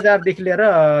चाहिँ 2000 देखि लिएर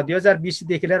 2000 BC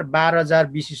देखि लिएर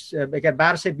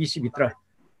 1200 BC भित्र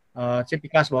चाहिँ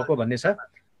विकास भएको भन्ने छ।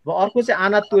 अब अर्को चाहिँ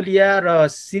अनातोलिया र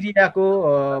सिरियाको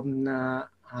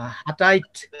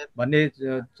हाटाइट भन्ने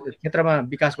क्षेत्रमा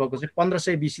विकास भएको चाहिँ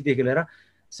 1500 BC देखि लिएर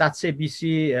 700 BC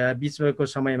बिचको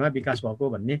समयमा विकास भएको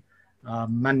भन्ने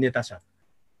मान्यता छ।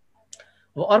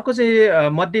 अर्को चाहिँ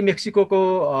मध्य मेक्सिकोको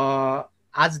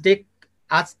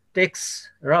आजटेक्स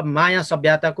र माया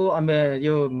सभ्यताको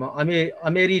यो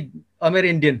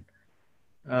अमेरिन्डियन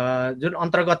जुन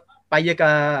अन्तर्गत पाइएका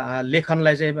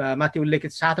लेखनलाई चाहिँ माथि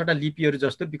उल्लेखित 7वटा लिपिहरू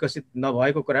जस्तो विकसित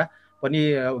नभएको कुरा पनि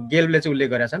गेलले चाहिँ उल्लेख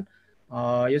गरेका छन्।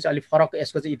 यो चाहिँ अलिक फरक,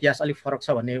 यसको चाहिँ इतिहास अलिक फरक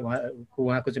छ भन्ने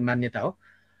उहाँको चाहिँ मान्यता हो।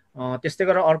 त्यस्तै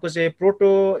गरेर अर्को चाहिँ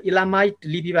प्रोटो इलामाइट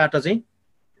लिपिबाट चाहिँ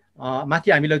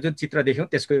माथि हामीले जुन चित्र देख्यौँ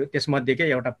त्यसमध्येकै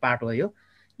एउटा पार्ट हो यो।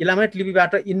 इलामाइट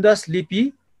लिपिबाट इन्डस लिपि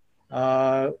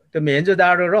त्यो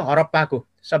मोहेन्जोदारो र हरप्पाको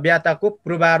सभ्यताको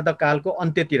पूर्वार्धकालको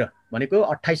अन्त्यतिर भनेको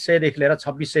 2800 देखि लिएर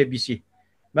 2600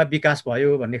 BC-मा विकास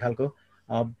भयो भन्ने खालको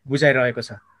बुझाइरहेको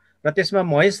छ। र त्यसमा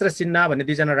महेश र सिन्हा भन्ने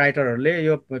दुईजना राइटरहरूले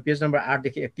यो पेज नम्बर 8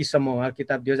 देखि 31 सम्म उहाँ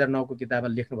किताब 2009को किताबमा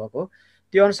लेख्नु भएको।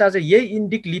 त्यो अनुसार चाहिँ यही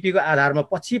इन्डिक लिपिको आधारमा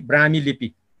पछि ब्राह्मी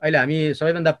लिपि, अहिले हामी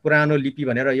सबैभन्दा पुरानो लिपि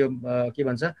भनेर यो के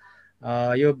भन्छ,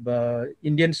 यो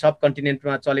इन्डियन सब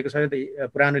कन्टिनेन्टमा चलेको सबैभन्दा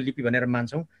पुरानो लिपि भनेर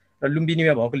मान्छौँ र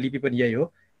लुम्बिनीमा भएको लिपि पनि यही हो।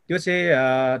 त्यो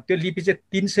चाहिँ त्यो लिपि चाहिँ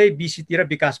 300 BC-तिर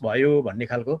विकास भयो भन्ने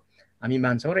खालको हामी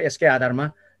मान्छौँ र यसकै आधारमा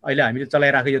अहिले हामीले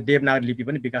चलाइरहेको यो देवनागरी लिपि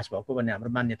पनि विकास भएको भन्ने हाम्रो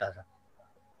मान्यता छ।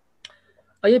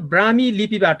 यो ब्राह्मी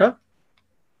लिपिबाट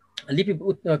के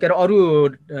अरे अरू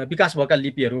विकास भएका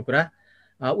लिपिहरूको कुरा,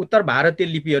 उत्तर भारतीय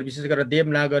लिपिहरू विशेष गरेर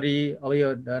देवनागरी, अब यो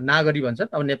नागरी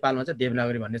भन्छन्, अब नेपालमा चाहिँ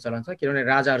देवनागरी भन्ने चलन छ, किनभने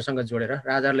राजाहरूसँग जोडेर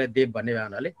राजाहरूले देव भन्ने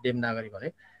हुनाले देवनागरी भने।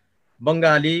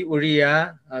 बङ्गाली, उडिया,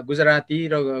 गुजराती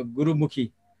र गुरुमुखी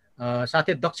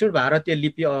साथै दक्षिण भारतीय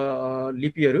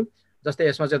लिपिहरू जस्तै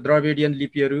यसमा चाहिँ द्रविडियन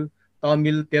लिपिहरू,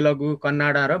 तमिल, तेलुगु,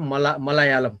 कन्नडा र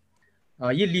मलायालम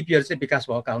यी लिपिहरू चाहिँ विकास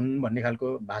भएका हुन् भन्ने खालको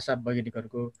भाषा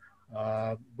वैज्ञानिकहरूको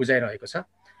बुझाइरहेको छ।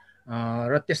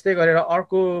 र त्यस्तै गरेर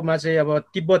अर्कोमा चाहिँ अब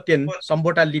तिब्बतियन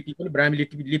सम्बोटा लिपि पनि ब्राह्मी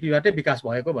लिपिबाटै विकास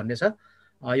भएको भन्ने छ।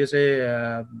 यो चाहिँ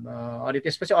अनि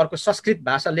त्यसपछि अर्को संस्कृत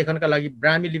भाषा लेखनका लागि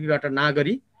ब्राह्मी लिपिबाट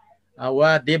नागरी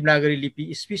वा देवनागरी लिपि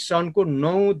ईस्वी सनको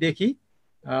 9 देखि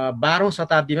 12औं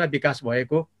शताब्दीमा विकास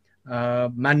भएको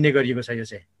मान्य गरिएको छ। यो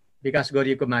चाहिँ विकास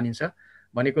गरिएको मानिन्छ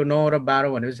भनेको 9 र 12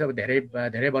 भनेपछि अब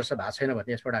धेरै वर्ष भएको छैन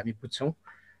भन्ने यसबाट हामी बुझ्छौँ।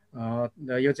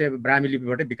 यो चाहिँ ब्राह्मी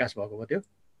लिपिबाटै विकास भएको हो। त्यो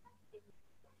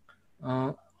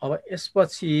अब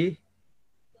यसपछि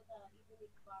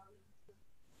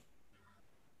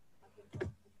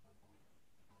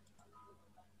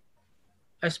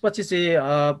चाहिँ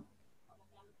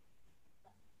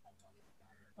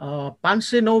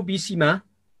 509 BC-मा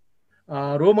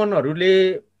रोमनहरूले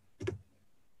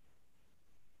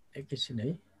एकैछिन है,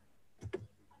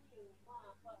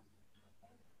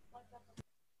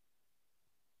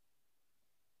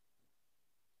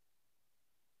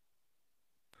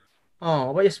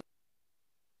 अब यस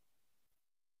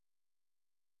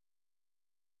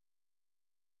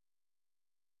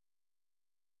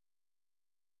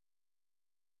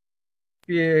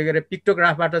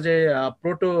पिक्टोग्राफबाट चाहिँ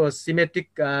प्रोटोसिमेटिक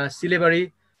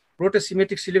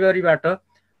सिलेबरीबाट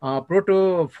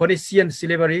प्रोटोफोनेसियन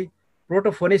सिलेबरीबाट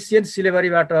फोनेसियन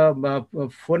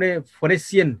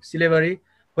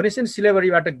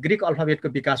सिलेबरीबाट ग्रिक अल्फाबेटको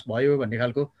विकास भयो भन्ने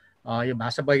खालको यो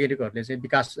भाषा वैज्ञानिकहरूले चाहिँ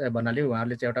विकास भन्नाले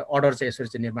उहाँहरूले चाहिँ एउटा अर्डर चाहिँ यसरी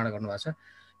चाहिँ निर्माण गर्नुभएको छ।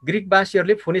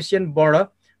 ग्रिकवासीहरूले फोनेसियन वर्ण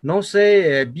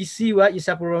 900 BC वा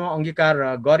ईसापूर्वमा अङ्गीकार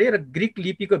गरे र ग्रिक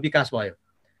लिपिको विकास भयो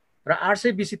र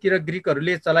 800 BC-तिर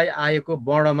ग्रिकहरूले चलाइ आएको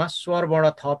वर्णमा स्वर वर्ण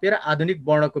थपेर आधुनिक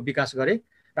वर्णको विकास गरे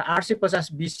र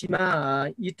 850 BC-मा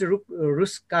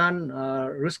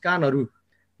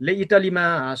रुस्कानहरूले इटलीमा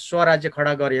स्वराज्य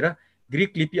खडा गरेर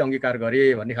ग्रिक लिपि अङ्गीकार गरे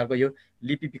भन्ने खालको यो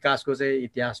लिपि विकासको चाहिँ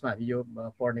इतिहासमा हामी यो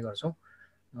पढ्ने गर्छौँ।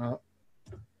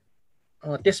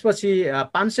 त्यसपछि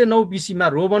 509 BC-मा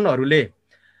रोमनहरूले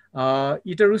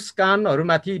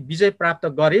इटरुस्कानहरूमाथि विजय प्राप्त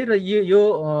गरे र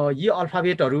यी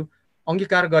अल्फाबेटहरू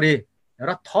अङ्गीकार गरे र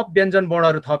थप व्यञ्जन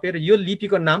वर्णहरू थपेर यो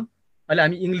लिपिको नाम अहिले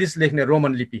हामी इङ्ग्लिस लेख्ने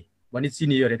रोमन लिपि भनी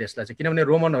चिनियो अरे त्यसलाई चाहिँ, किनभने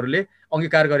रोमनहरूले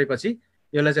अङ्गीकार गरेपछि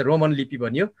यसलाई चाहिँ रोमन लिपि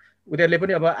भनियो। उनीहरूले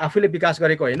पनि अब आफूले विकास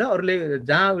गरेको होइन, अरूले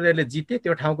जहाँ उनीहरूले जिते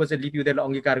त्यो ठाउँको चाहिँ लिपि उनीहरूले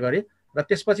अङ्गीकार गरे र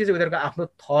त्यसपछि चाहिँ उनीहरूको आफ्नो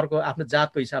थरको आफ्नो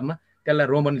जातको हिसाबमा त्यसलाई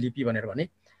रोमन लिपि भनेर भने।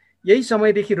 यही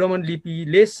समयदेखि रोमन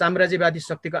लिपिले साम्राज्यवादी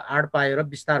शक्तिको आड पाएर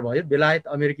विस्तार भयो। बेलायत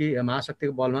अमेरिकी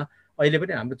महाशक्तिको बलमा अहिले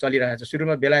पनि हाम्रो चलिरहेको छ।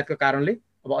 सुरुमा बेलायतको कारणले,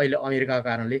 अब अहिले अमेरिकाको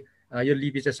कारणले यो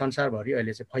लिपि चाहिँ संसारभरि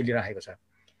अहिले चाहिँ फैलिरहेको छ।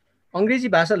 अङ्ग्रेजी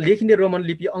भाषा लेखिने रोमन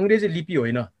लिपि अङ्ग्रेजी लिपि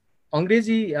होइन,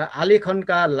 अङ्ग्रेजी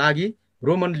आलेखनका लागि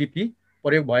रोमन लिपि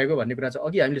प्रयोग भएको भन्ने कुरा चाहिँ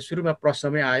अघि हामीले सुरुमा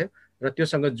प्रश्नमै आयो र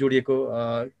त्योसँग जोडिएको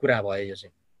कुरा भयो यो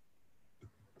चाहिँ।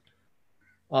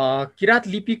 किरात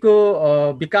लिपिको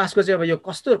विकासको चाहिँ अब यो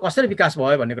कसरी विकास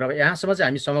भयो भन्ने कुरा यहाँसम्म चाहिँ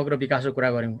हामी समग्र विकासको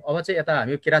कुरा गऱ्यौँ। अब चाहिँ यता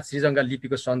हामी किरात श्रीजङ्गा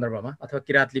लिपिको सन्दर्भमा अथवा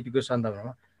किरात लिपिको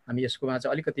सन्दर्भमा हामी यसकोमा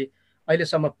चाहिँ अलिकति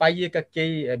अहिलेसम्म पाइएका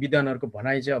केही विद्वानहरूको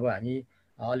भनाइ चाहिँ अब हामी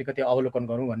अलिकति अवलोकन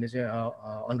गरौँ भन्ने चाहिँ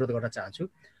अनुरोध गर्न चाहन्छु।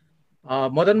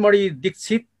 मदनमणि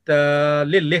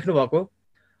दीक्षितले लेख्नुभएको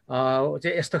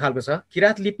चाहिँ यस्तो खालको छ,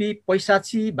 किरात लिपि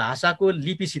पैसाची भाषाको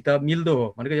लिपिसित मिल्दो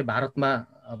हो भनेको चाहिँ भारतमा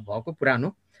भएको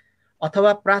पुरानो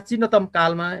अथवा प्राचीनतम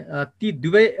कालमा ती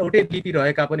दुवै एउटै लिपि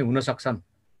रहेका पनि हुन सक्छन्।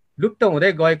 लुप्त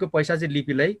हुँदै गएको पैसाची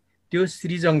लिपिलाई त्यो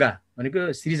श्रीजङ्गा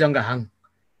भनेको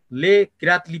श्रीजङ्गाहाङले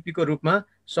किरात लिपिको रूपमा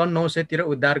सन् 900 तिर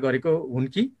उद्धार गरेको हुन्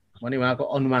कि भन्ने उहाँको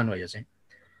अनुमान हो। यो चाहिँ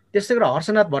त्यसै गरी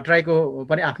हर्षनाथ भट्टराईको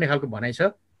पनि आफ्नै खालको भनाइ छ।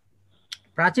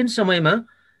 प्राचीन समयमा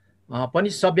पनि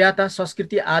सभ्यता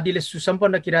संस्कृति आदिले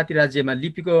सुसम्पन्न किराती राज्यमा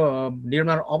लिपिको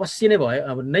निर्माण अवश्य नै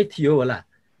नै थियो होला,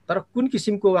 तर कुन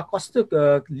किसिमको वा कस्तो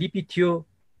लिपि थियो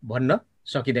भन्न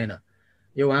सकिँदैन।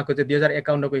 यो उहाँको चाहिँ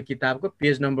 2051 को किताबको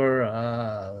पेज नम्बर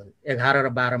 11 र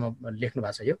 12 मा लेख्नु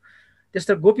भएको छ। यो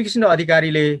त्यस्तो गोपीकृष्ण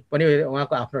अधिकारीले पनि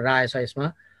उहाँको आफ्नो राय छ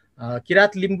यसमा।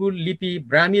 किरात लिम्बू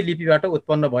लिपि ब्राह्मी लिपिबाट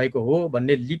उत्पन्न भएको हो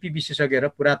भन्ने लिपि विशेषज्ञ र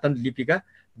पुरातन लिपिका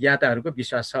ज्ञाताहरूको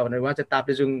विश्वास छ भनेर उहाँ चाहिँ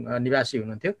ताप्लेजुङ निवासी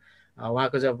हुनुहुन्थ्यो।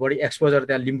 उहाँको चाहिँ बढी एक्सपोजर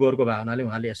त्यहाँ लिम्बूहरूको भावनाले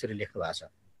उहाँले यसरी लेख्नु भएको छ।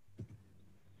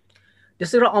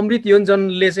 त्यसै गरी अमृत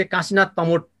योन्जनले चाहिँ काशीनाथ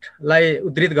तमोटलाई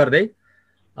उद्धृत गर्दै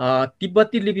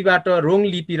तिब्बती लिपिबाट रोङ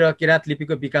लिपि र किरात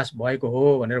लिपिको विकास भएको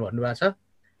हो भनेर भन्नुभएको छ।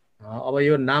 अब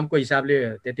यो नामको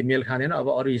हिसाबले त्यति मेल खाँदैन, अब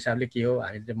अरू हिसाबले के हो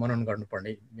हामीले मनन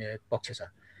गर्नुपर्ने पक्ष छ।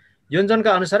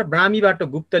 योन्जनका अनुसार ब्राह्मीबाट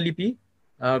गुप्त लिपि,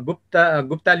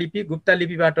 गुप्ता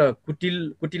लिपिबाट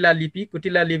कुटिला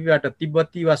लिपिबाट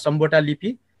तिब्बती वा सम्बोटा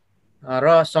लिपि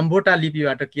र सम्बोटा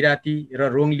लिपिबाट किराती र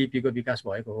रोङ लिपिको विकास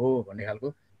भएको हो भन्ने खालको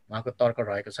उहाँको तर्क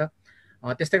रहेको छ।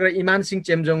 त्यस्तै गरी इमान सिंह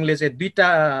चेम्जोङले चाहिँ दुईटा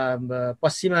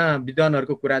पश्चिमा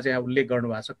विद्वानहरूको कुरा चाहिँ उल्लेख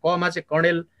गर्नुभएको छ। कमा चाहिँ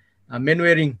कर्णेल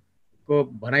मेनुवेरिङको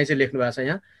भनाइ चाहिँ लेख्नु भएको छ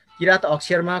यहाँ, किरात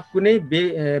अक्षरमा कुनै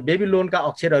बेबिलोनका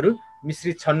अक्षरहरू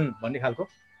मिश्रित छन् भन्ने खालको।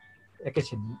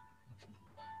 एकैछिन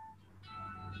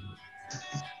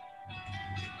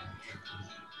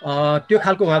त्यो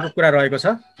खालको उहाँको कुरा रहेको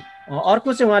छ।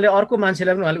 अर्को चाहिँ उहाँले अर्को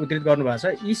मान्छेलाई पनि उहाँले उद्धृत गर्नुभएको छ।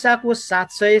 ईसाको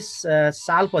 700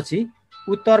 सालपछि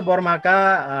उत्तर बर्माका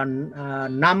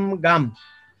नामगाम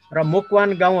र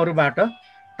मोकवान गाउँहरूबाट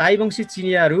ताइवंशी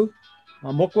चिनियाहरू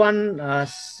मोकवान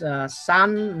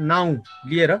सान नाउ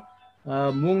लिएर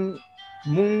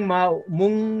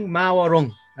मुङमावरोङ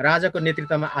राजाको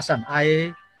नेतृत्वमा आसाम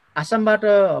आए। आसामबाट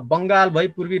बङ्गाल भई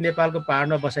पूर्वी नेपालको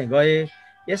पहाडमा बसाइ गए।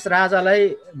 यस राजालाई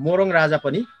मोरोङ राजा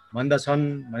पनि भन्दछन्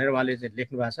भनेर उहाँले चाहिँ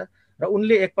लेख्नु भएको छ। र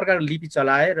उनले एक प्रकारको लिपि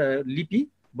चलाए र लिपि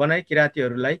बनाई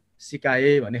किरातीहरूलाई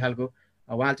सिकाए भन्ने खालको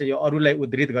उहाँ चाहिँ यो अरूलाई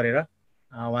उद्धृत गरेर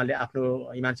उहाँले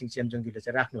आफ्नो इमान सिंह चेम्जोङजीले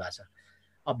चाहिँ राख्नु भएको छ।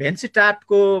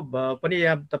 भेन्सिटाटको पनि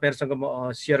यहाँ तपाईँहरूसँग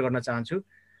म सेयर गर्न चाहन्छु।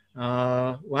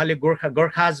 उहाँले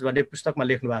गोर्खाज भन्ने पुस्तकमा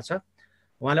लेख्नु भएको छ।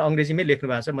 उहाँले अङ्ग्रेजीमै लेख्नु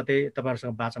भएको छ, म त्यही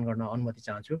तपाईँहरूसँग वाचन गर्न अनुमति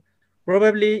चाहन्छु।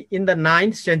 Probably in the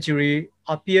 9th century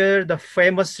appeared the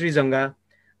famous Srijanga,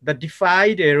 the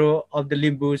defied hero of the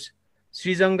Limbus.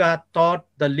 Srijanga taught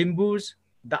the Limbus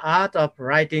the art of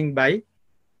writing by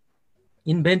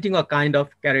inventing a kind of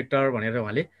character भनेर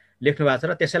उहाँले लेख्नु भएको छ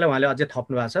र त्यसैलाई उहाँले अझै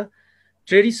थप्नु भएको छ।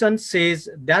 Tradition says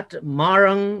that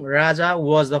Marang Raja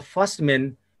was the first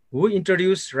man who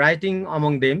introduced writing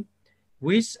among them,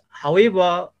 which,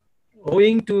 however,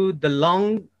 owing to the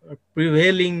long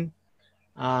prevailing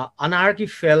anarchy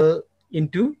fell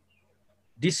into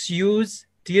disuse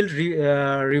till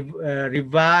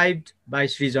revived by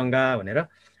Srijanga भनेर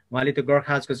उहाँले त्यो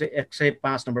गोर्खाजको चाहिँ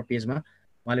 105 नम्बर पेजमा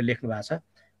उहाँले लेख्नु भएको छ।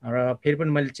 र फेरि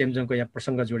पनि मैले चेम्जोङको यहाँ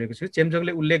प्रसङ्ग जोडेको छु।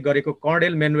 चेम्जोङले उल्लेख गरेको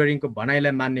कर्णेल मेनुवेरिङको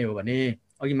भनाइलाई मान्ने हो भने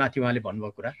अघि माथि उहाँले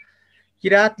भन्नुभएको कुरा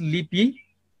किरात लिपि,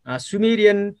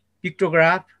 सुमेरियन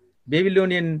पिक्टोग्राफ,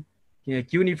 बेबिलोनियन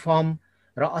क्युनिफर्म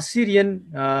र असिरियन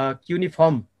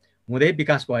क्युनिफर्म हुँदै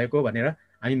विकास भएको भनेर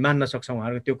हामी मान्न सक्छौँ।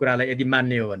 उहाँहरूको त्यो कुरालाई यदि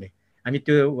मान्ने हो भने, हामी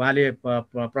त्यो उहाँले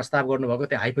प्रस्ताव गर्नुभएको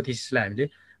त्यो हाइपोथेसिसलाई हामीले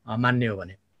मान्ने हो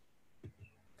भने।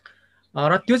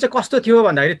 र त्यो चाहिँ कस्तो थियो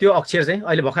भन्दाखेरि त्यो अक्षर चाहिँ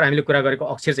अहिले भर्खर हामीले कुरा गरेको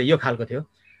अक्षर चाहिँ यो खालको थियो।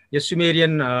 यो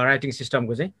सुमेरियन राइटिङ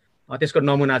सिस्टमको चाहिँ त्यसको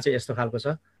नमुना चाहिँ यस्तो खालको छ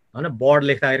होइन। बर्ड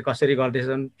लेख्दाखेरि कसरी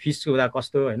गर्दैछन्, फिसको हुँदा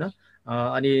कस्तो होइन,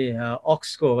 अनि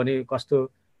अक्सको हो भने कस्तो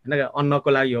होइन, अन्नको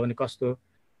लागि हो भने कस्तो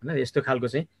होइन, यस्तो खालको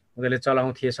चाहिँ उनीहरूले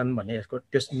चलाउँथिएछन् भन्ने यसको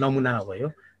त्यो नमुना भयो।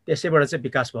 त्यसैबाट चाहिँ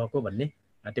विकास भएको भन्ने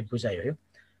त्यो बुझाइ हो।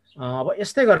 अब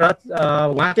यस्तै गरेर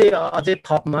उहाँकै अझै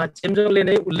थपमा चेम्जोङले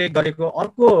नै उल्लेख गरेको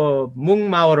अर्को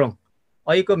मुङमावरोङ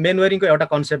अहिलेको मेनुवेरिङको एउटा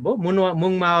कन्सेप्ट हो।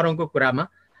 मुङमावरोङको कुरामा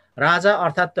राजा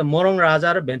अर्थात् मोरोङ राजा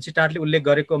र भेन्सिटाटले उल्लेख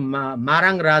गरेको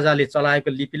माराङ राजाले चलाएको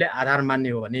लिपिलाई आधार मान्ने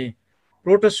हो भने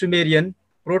proto Sumerian,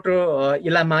 proto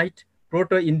Elamite,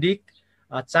 proto Indic,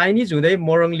 Chinese हुँदै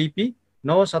मोरङ लिपि,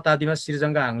 9औं शताब्दीमा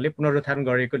श्रीजङ्गहाङले पुनरुत्थान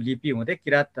गरेको लिपि हुँदै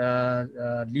किराँत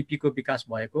लिपिको विकास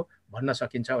भएको भन्न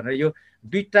सकिन्छ भनेर यो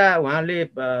दुईटा उहाँले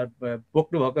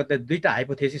बोक्नु भएको दुईटा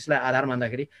हाइपोथेसिसलाई आधार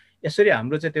मान्दाखेरि यसरी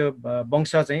हाम्रो चाहिँ त्यो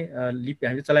वंश चाहिँ लिपि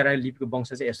हामीले चलाइरहेको लिपिको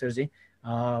वंश चाहिँ यसरी चाहिँ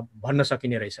भन्न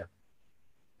सकिने रहेछ।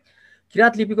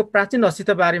 किराँत लिपिको प्राचीन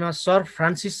अस्तित्व बारेमा सर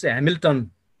फ्रान्सिस ह्यामिल्टन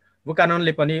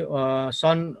बुकाननले पनि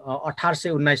सन्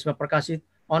 1819 मा प्रकाशित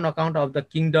on account of the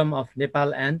kingdom of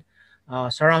Nepal and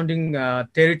surrounding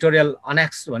territorial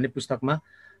annex भन्ने पुस्तकमा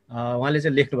उहाँले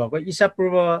चाहिँ लेख्नुभएको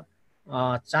ईसापूर्व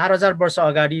 4000 वर्ष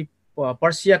अगाडि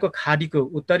पर्सियाको खाडीको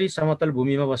उत्तरी समतल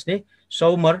भूमिमा बस्ने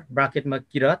सौमर ब्राकेटमा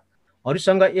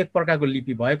किराँतहरूसँग एक प्रकारको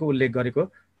लिपि भएको उल्लेख गरेको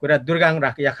कुरा दुर्गाङ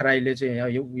याखराईले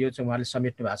चाहिँ यो चाहिँ उहाँले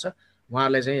समेट्नु भएको छ।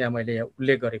 उहाँलाई चाहिँ यहाँ मैले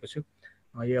उल्लेख गरेको छु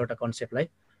यो एउटा कन्सेप्टलाई।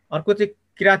 अर्को चाहिँ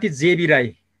किराँती जेबी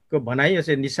राईको भनाइ, यो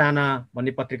चाहिँ निशाना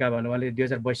भन्ने पत्रिका भन्नु उहाँले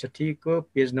 2062 को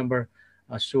पेज नम्बर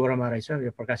 16 मा रहेछ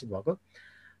यो प्रकाशित भएको।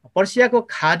 पर्सियाको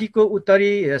खाडीको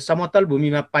उत्तरी समतल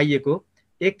भूमिमा पाइएको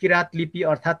एक किराँत लिपि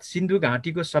अर्थात् सिन्धु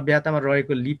घाटीको सभ्यतामा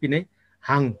रहेको लिपि नै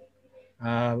हाङ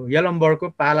यलम्बरको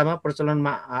पालामा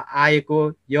प्रचलनमा आएको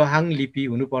योहाङ लिपि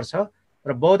हुनुपर्छ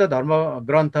र बौद्ध धर्म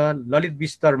ग्रन्थ ललित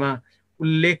विस्तरमा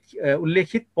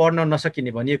उल्लेखित पढ्न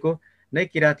नसकिने भनिएको नै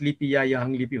किराँत लिपि या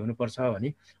योहाङ लिपि हुनुपर्छ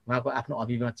भनी उहाँको आफ्नो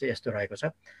अभिमत चाहिँ यस्तो रहेको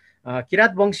छ।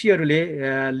 किराँत वंशीहरूले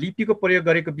लिपिको प्रयोग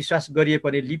गरेको विश्वास गरिए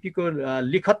पनि लिपिको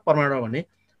लिखत प्रमाण भने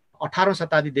 18औं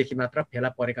शताब्दीदेखि मात्र फेला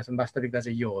परेका छन्। वास्तविकता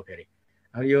चाहिँ यो हो। फेरि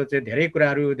यो चाहिँ धेरै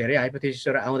कुराहरू धेरै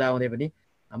हाइपोथेसिसहरू आउँदै पनि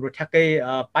हाम्रो ठ्याक्कै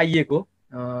पाइएको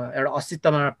एउटा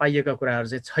अस्तित्वमा पाइएका कुराहरू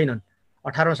चाहिँ छैनन्।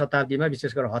 18औं शताब्दीमा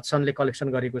विशेष गरेर हडसनले कलेक्सन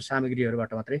गरेको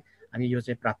सामग्रीहरूबाट मात्रै हामी यो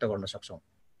चाहिँ प्राप्त गर्न सक्छौँ।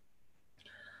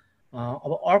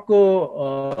 अब अर्को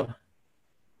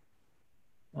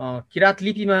किराँत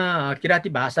लिपिमा किराँती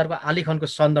भाषाहरूको आलेखनको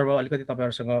सन्दर्भ अलिकति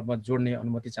तपाईँहरूसँग म जोड्ने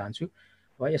अनुमति चाहन्छु।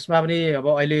 यसमा पनि अब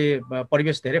अहिले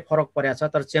परिवेश धेरै फरक परेको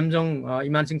छ, तर चेम्जोङ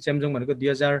इमानसिंह चेम्जोङ भनेको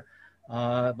 2000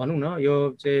 भनौँ न यो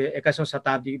चाहिँ 21औं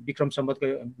शताब्दी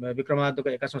विक्रमाद्यको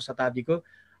 21औं शताब्दीको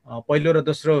पहिलो र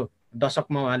दोस्रो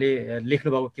दशकमा उहाँले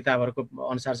लेख्नुभएको किताबहरूको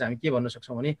अनुसार चाहिँ हामी के भन्न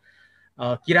सक्छौँ भने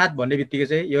किराँत भन्ने बित्तिकै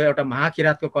चाहिँ यो एउटा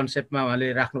महाकिराँतको कन्सेप्टमा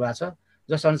उहाँले राख्नु भएको छ,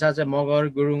 जस अनुसार चाहिँ मगर,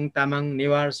 गुरुङ, तामाङ,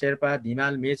 नेवार, शेर्पा,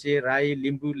 धिमाल, मेचे, राई,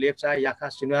 लिम्बू, लेप्चा, याखा,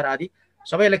 सुनुवार आदि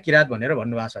सबैलाई किराँत भनेर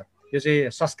भन्नुभएको छ। यो चाहिँ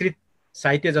संस्कृत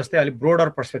साहित्य जस्तै अलिक ब्रोडर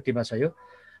पर्सपेक्टिभमा छ। यो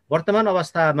वर्तमान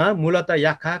अवस्थामा मूलतः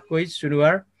याखा, कोइज,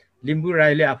 सुनुवार, लिम्बू,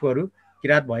 राईले आफूहरू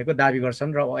किराँत भएको दाबी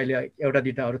गर्छन् र अहिले एउटा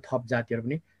दुईटा अरू थप जातिहरू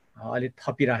पनि अहिले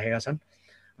थपिराखेका छन्।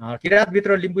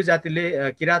 किराँतभित्र लिम्बू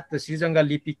जातिले किराँत श्रीजङ्गा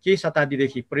लिपि केही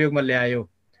शताब्दीदेखि प्रयोगमा ल्यायो।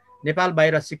 नेपाल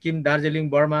बाहिर सिक्किम, दार्जिलिङ,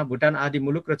 बर्मा, भुटान आदि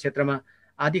मुलुक र क्षेत्रमा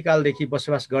आदिकालदेखि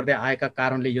बसोबास गर्दै आएका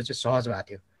कारणले यो चाहिँ सहज भएको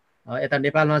थियो। यता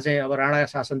नेपालमा चाहिँ अब राणा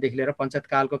शासनदेखि लिएर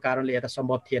पञ्चायतकालको कारणले यता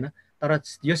सम्भव थिएन, तर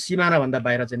यो सिमानाभन्दा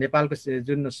बाहिर चाहिँ नेपालको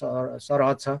जुन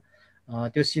सरहद छ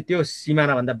त्यो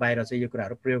सिमानाभन्दा बाहिर चाहिँ यो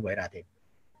कुराहरू प्रयोग भइरहेको थियो।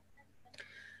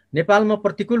 नेपालमा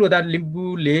प्रतिकूल हुँदा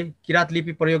लिम्बूले किराँत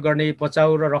लिपि प्रयोग गर्ने,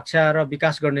 बचाउ र रक्षा र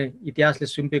विकास गर्ने इतिहासले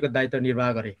सुम्पेको दायित्व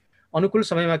निर्वाह गरे। अनुकूल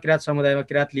समयमा किराँत समुदायमा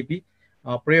किराँत लिपि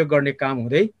प्रयोग गर्ने काम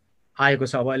हुँदै आएको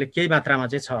छ। अब अहिले केही मात्रामा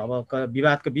चाहिँ छ, अब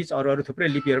विवादको बिच अरू थुप्रै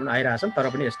लिपिहरू पनि आइरहेछन्, तर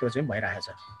पनि यस्तो चाहिँ भइरहेछ।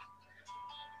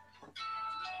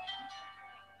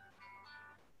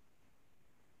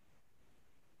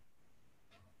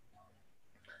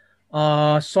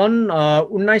 सन्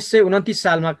 1929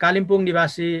 सालमा कालिम्पोङ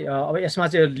निवासी अब यसमा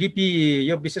चाहिँ लिपि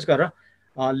यो विशेष गरेर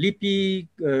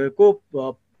लिपिको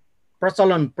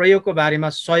प्रचलन प्रयोगको बारेमा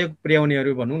सहयोग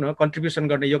पुर्याउनेहरू भनौँ न, कन्ट्रिब्युसन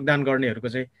गर्ने योगदान गर्नेहरूको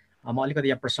चाहिँ म अलिकति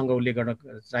यहाँ प्रसङ्ग उल्लेख गर्न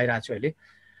चाहिरहेको छु अहिले।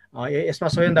 यसमा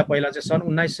सबैभन्दा पहिला चाहिँ सन्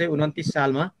 1929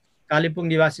 सालमा कालिम्पोङ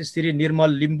निवासी श्री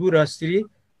निर्मल लिम्बू र श्री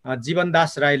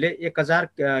जीवनदास राईले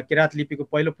 1000 किराँत लिपिको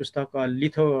पहिलो पुस्तक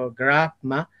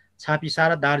लिथोग्राफमा छापी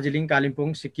सारा दार्जिलिङ,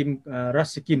 कालिम्पोङ, सिक्किम र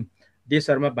सिक्किम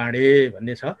देशहरूमा बाँडे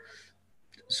भन्ने छ।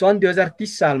 सन्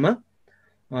 2030 सालमा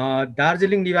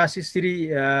दार्जिलिङ निवासी श्री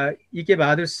इके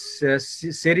बहादुर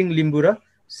सेरिङ लिम्बू र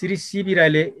श्री सिबी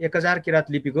राईले 1000 किराँत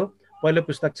लिपिको पहिलो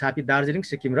पुस्तक छापी दार्जिलिङ,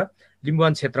 सिक्किम र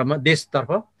लिम्बुवान क्षेत्रमा देशतर्फ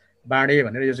बाँडे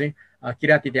भनेर यो चाहिँ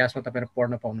किराँत इतिहासमा तपाईँहरू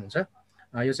पढ्न पाउनुहुन्छ।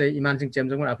 यो चाहिँ इमानसिंह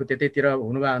चेम्जोङ आफू त्यतैतिर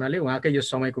हुनुभएको हुनाले उहाँकै यो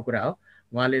समयको कुरा हो।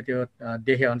 उहाँले त्यो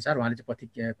देखे अनुसार उहाँले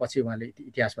चाहिँ पछि उहाँले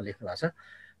इतिहासमा लेख्नु भएको छ।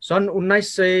 सन्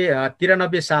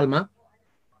 1993 सालमा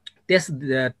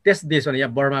त्यस देश भने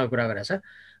यहाँ बर्माको कुरा गरेको छ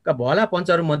का भला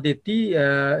पञ्चहरूमध्ये ती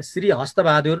श्री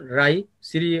हस्तबहादुर राई,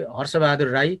 श्री हर्षबहादुर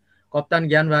राई, कप्तान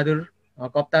ज्ञानबहादुर,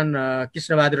 कप्तान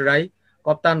कृष्णबहादुर राई,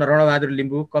 कप्तान रणबहादुर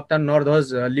लिम्बू, कप्तान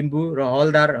नरध्वज लिम्बू र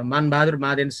हवलदार मानबहादुर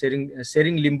मादेन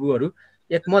सेरिङ लिम्बूहरू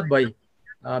एकमत भई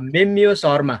मेम्मियो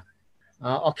सहरमा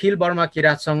अखिल बर्मा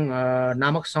किराँत सङ्घ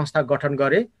नामक संस्था गठन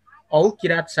गरे औ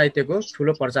किराँत साहित्यको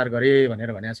ठुलो प्रचार गरे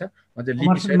भनेर भनेको छ।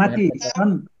 अमर सर माथि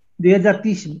सन्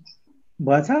 2030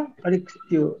 भएछ, अलिक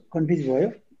त्यो कन्फ्युज भयो।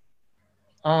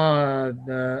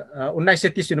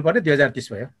 1930 हुनु पर्ने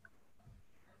 2030 भयो।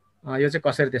 यो चाहिँ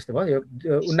कसरी त्यस्तो भयो?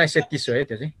 यो 1930 हो है,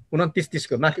 त्यो चाहिँ 29-30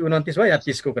 को माथि 29 भयो या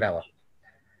 30 को कुरा हो।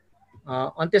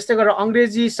 अनि त्यस्तै गरेर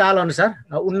अङ्ग्रेजी साल अनुसार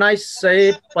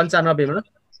 1995 मा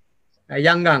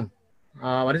याङगाङ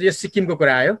भने यो सिक्किमको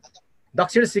कुरा आयो।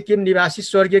 दक्षिण सिक्किम निवासी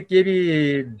स्वर्गीय केबी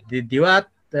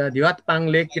दिवात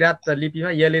पाङले किराँत लिपिमा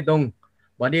येलेदोङ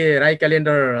भनी राई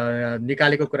क्यालेन्डर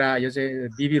निकालेको कुरा, यो चाहिँ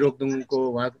बिबी रोक्दुङको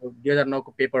उहाँको 2009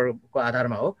 को पेपरको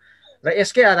आधारमा हो। र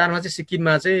यसकै आधारमा चाहिँ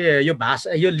सिक्किममा चाहिँ यो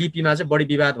भाषा, यो लिपिमा चाहिँ बढी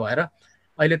विवाद भएर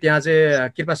अहिले त्यहाँ चाहिँ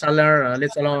कृपा सालरले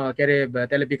के अरे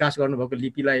त्यसले विकास गर्नुभएको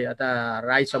लिपिलाई यता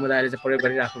राई समुदायले चाहिँ प्रयोग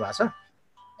गरिराख्नु भएको छ,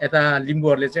 यता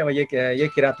लिम्बूहरूले चाहिँ अब यही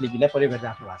किराँत लिपिलाई प्रयोग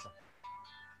गरिराख्नु भएको छ।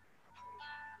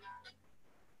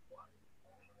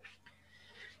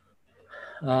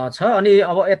 अनि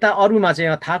अब यता अरूमा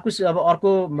चाहिँ थाकुस, अब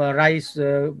अर्को राई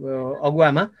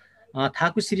अगुवामा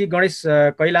थाकुश्री गणेश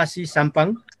कैलाशी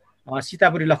साम्पाङ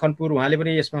सीतापुरी लखनपुर, उहाँले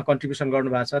पनि यसमा कन्ट्रिब्युसन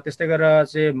गर्नुभएको छ। त्यस्तै गरेर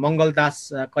चाहिँ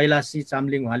मङ्गलदास कैलाशी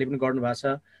चामलिङ उहाँले पनि गर्नुभएको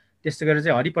छ। त्यस्तै गरेर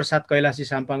चाहिँ हरिप्रसाद कैलाशी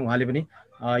साम्पाङ उहाँले पनि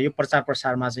यो प्रचार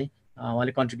प्रसारमा चाहिँ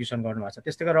उहाँले कन्ट्रिब्युसन गर्नुभएको छ।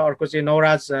 त्यस्तै गरेर अर्को चाहिँ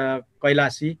नवराज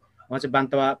कैलाशी, उहाँ चाहिँ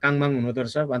बान्तवा काङमाङ हुनुहुँदो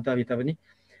रहेछ, बान्तवाभित्र पनि।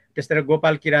 त्यस्तै गरेर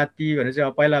गोपाल किराँती भने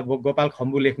चाहिँ पहिला गोपाल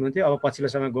खम्बु लेख्नुहुन्थ्यो, अब पछिल्लो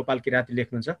समय गोपाल किराँती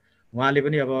लेख्नुहुन्छ। उहाँले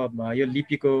पनि अब यो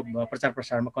लिपिको प्रचार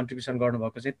प्रसारमा कन्ट्रिब्युसन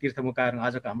गर्नुभएको चाहिँ तीर्थमुखार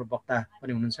आजको हाम्रो वक्ता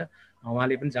पनि हुनुहुन्छ,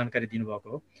 उहाँले पनि जानकारी दिनुभएको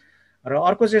हो। र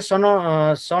अर्को चाहिँ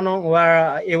सनवा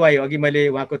एवाई, अघि मैले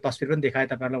उहाँको तस्बिर पनि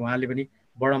देखाएँ तपाईँहरूलाई, उहाँले पनि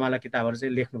वर्णमाला किताबहरू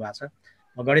चाहिँ लेख्नु भएको छ।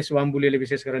 गणेश वाम्बुले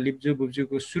विशेष गरेर लिप्जू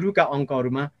बुब्जूको सुरुका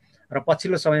अङ्कहरूमा र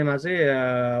पछिल्लो समयमा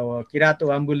चाहिँ किराँत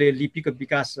वाम्बुले लिपिको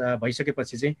विकास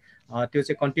भइसकेपछि चाहिँ त्यो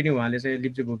चाहिँ कन्टिन्यू उहाँले चाहिँ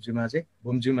लिप्जू बुब्जूमा चाहिँ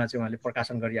उहाँले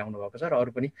प्रकाशन गरी आउनु भएको छ र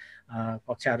अरू पनि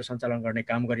कक्षाहरू सञ्चालन गर्ने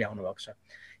काम गरी आउनु भएको छ।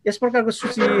 यस प्रकारको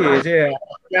सूची चाहिँ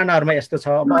पुरानाहरूमा यस्तो छ।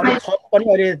 अब अलिक थप पनि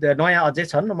अहिले नयाँ अझै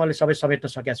छन्, मैले सबै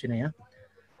समेट्न सकेको छुइनँ यहाँ।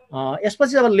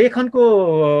 यसपछि अब लेखनको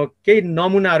केही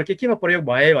नमुनाहरू केमा प्रयोग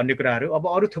भए भन्ने कुराहरू अब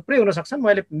अरू थुप्रै हुन सक्छन्,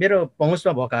 मैले मेरो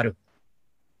पहुँचमा भएकाहरू।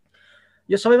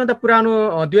 यो सबैभन्दा पुरानो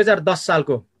 2010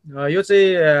 सालको यो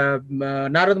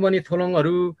चाहिँ नारदमणि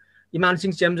थोलङहरू,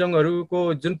 इमानसिंह चेम्जोङहरूको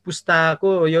जुन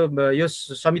पुस्ताको यो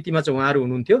समितिमा चाहिँ उहाँहरू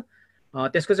हुनुहुन्थ्यो।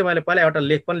 त्यसको चाहिँ मैले पहिला एउटा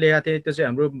लेख पनि लेखेको थिएँ, त्यो चाहिँ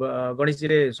हाम्रो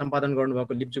गणेशजीले सम्पादन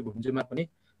गर्नुभएको लिप्जू भुम्जूमा पनि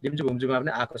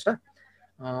आएको छ।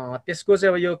 त्यसको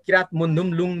चाहिँ अब यो किराँत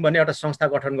मुन्धुम लुङ भन्ने एउटा संस्था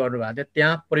गठन गर्नुभएको थियो,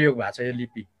 त्यहाँ प्रयोग भएको छ यो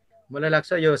लिपि। मलाई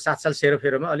लाग्छ यो 7 साल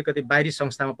सेरोफेरोमा अलिकति बाहिरी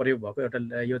संस्थामा प्रयोग भएको एउटा,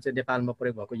 यो चाहिँ नेपालमा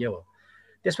प्रयोग भएको यो हो।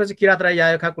 त्यसपछि किराँत राई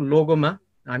यायोखाको लोगोमा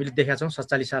हामीले देखेका छौँ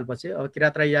 47 सालपछि। अब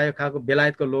किराँत राई यायोखाको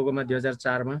बेलायतको लोगोमा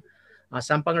 2004 मा,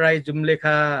 साम्पाङ राई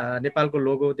जुम्लेखा नेपालको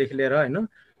लोगोदेखि लिएर होइन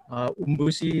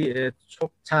उम्बुसी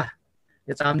छोक्छा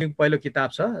यो चामलिङ पहिलो किताब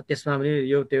छ, त्यसमा पनि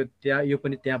यो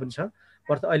पनि त्यहाँ पनि छ।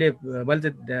 अहिले मैले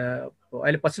चाहिँ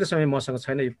अहिले पछिल्लो समय मसँग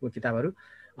छैन यो किताबहरू।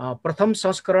 प्रथम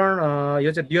संस्करण यो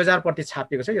चाहिँ 2000 प्रति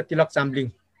छापिएको छ, यो तिलक चामलिङ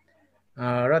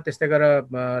र त्यस्तै गरेर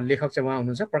लेखक चाहिँ उहाँ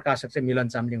हुनुहुन्छ, प्रकाशक चाहिँ मिलन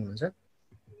चामलिङ हुनुहुन्छ।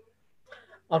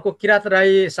 अर्को किराँत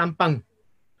राई साम्पाङ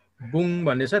बुङ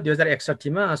भन्ने छ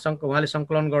 2061 मा उहाँले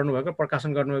सङ्कलन गर्नुभएको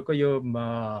प्रकाशन गर्नुभएको यो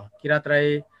किराँत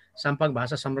राई साम्पाङ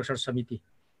भाषा संरक्षण समिति,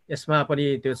 यसमा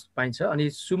पनि त्यो पाइन्छ। अनि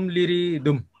सुमलिरी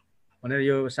दुम भनेर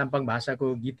यो साम्पाङ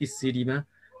भाषाको गीति सिडीमा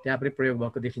त्यहाँ पनि प्रयोग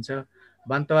भएको देखिन्छ।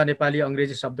 बान्तवा नेपाली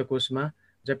अङ्ग्रेजी शब्दकोशमा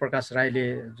जयप्रकाश राईले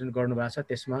जुन गर्नुभएको छ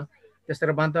त्यसमा। त्यस्तै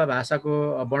गरेर बान्तवा भाषाको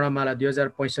वर्णमाला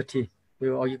 2065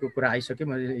 यो अघिको कुरा आइसक्यो,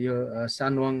 मैले यो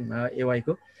सानवाङ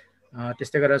एवाईको।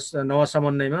 त्यस्तै गरेर नव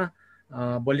समन्वयमा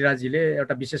बलिराजीले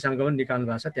एउटा विशेषाङ्क पनि निकाल्नु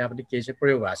भएको छ, त्यहाँ पनि केही चाहिँ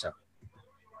प्रयोग भएको छ।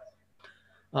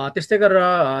 त्यस्तै गरेर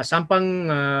साम्पाङ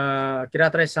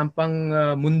किराँत राई साम्पाङ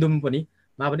मुन्दुम पनि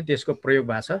त्यसको प्रयोग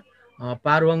भएको छ।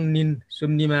 पारुवाङ निन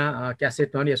सुम्नीमा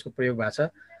क्यासेटमा पनि यसको प्रयोग भएको छ।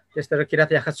 त्यस्तै गरेर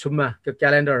किराँत याखा छुममा त्यो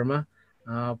क्यालेन्डरमा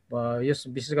यो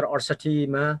विशेष गरेर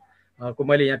 68 मा को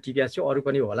मैले यहाँ टिपेको छु, अरू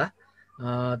पनि होला।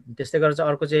 त्यस्तै गरेर चाहिँ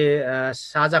अर्को चाहिँ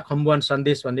साझा खम्बुवान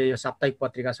सन्देश भन्ने यो साप्ताहिक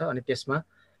पत्रिका छ, अनि त्यसमा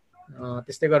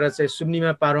त्यस्तै गरेर चाहिँ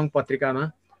सुम्नीमा पारुवाङ पत्रिकामा,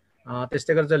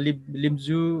 त्यस्तै गरेर चाहिँ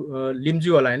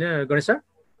लिम्जू होला होइन गणेश सर,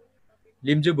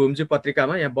 लिम्जू भुम्जू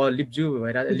पत्रिकामा यहाँ लिप्जू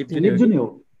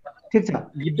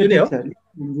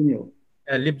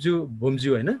लिप्जू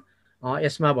भुम्जू होइन,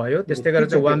 यसमा भयो। त्यस्तै गरेर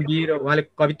चाहिँ वाम्बीर, उहाँले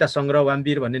कविता सङ्ग्रह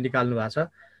वाम्बीर भन्ने निकाल्नु भएको छ।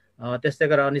 त्यस्तै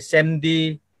गरेर अनि स्याम्दी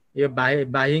यो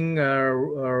बाहिङ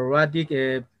वादी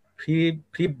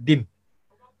फ्रिदिम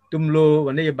तुम्लो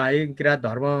भन्ने यो बाहिङ किराँत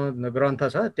धर्म ग्रन्थ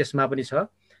छ, त्यसमा पनि छ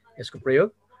यसको प्रयोग।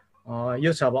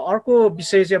 यो छ। अब अर्को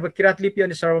विषय चाहिँ अब किराँत लिपि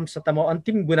अनि सर्वम सत्ता, म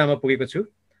अन्तिम बुनामा पुगेको छु।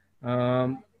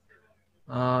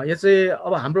 यो चाहिँ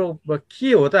अब हाम्रो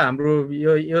के हो त, हाम्रो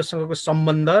योसँगको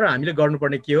सम्बन्ध र हामीले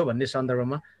गर्नुपर्ने के हो भन्ने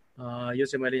सन्दर्भमा यो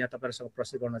चाहिँ मैले यहाँ तपाईँहरूसँग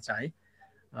प्रस्तुत गर्न चाहेँ।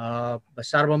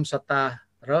 सार्वभौम सत्ता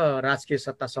र राजकीय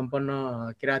सत्ता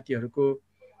सम्पन्न किराँतीहरूको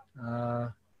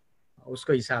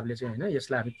उसको हिसाबले चाहिँ होइन,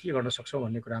 यसलाई हामी के गर्न सक्छौँ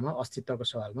भन्ने कुरामा अस्तित्वको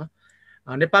सवालमा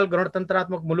नेपाल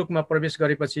गणतन्त्रात्मक मुलुकमा प्रवेश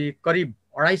गरेपछि करिब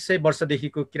 250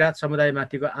 वर्षदेखिको किराँत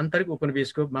समुदायमाथिको आन्तरिक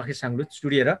उपनिवेशको माखीसाङ्लो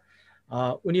चुडिएर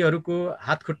उनीहरूको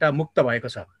हातखुट्टा मुक्त भएको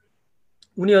छ।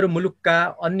 उनीहरू मुलुकका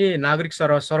अन्य नागरिक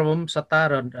सरह सार्वभौम सत्ता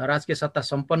र राजकीय सत्ता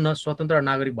सम्पन्न स्वतन्त्र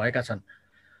नागरिक भएका छन्।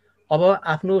 अब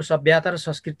आफ्नो सभ्यता र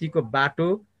संस्कृतिको बाटो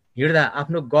हिँड्दा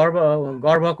आफ्नो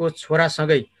गर्भको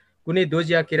छोरासँगै कुनै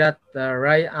दोजिया किराँत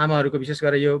राई आमाहरूको, विशेष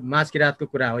गरेर यो माझ किराँतको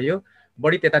कुरा हो, यो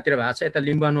बढी त्यतातिर भएको छ, यता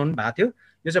लिम्बुवान भएको थियो।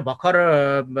 यो चाहिँ भर्खर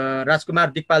राजकुमार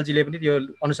दिक्पालजीले पनि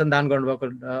यो अनुसन्धान गर्नुभएको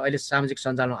अहिले सामाजिक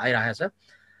सञ्जालमा आइरहेको छ।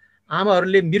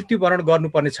 आमाहरूले मृत्युवरण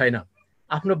गर्नुपर्ने छैन।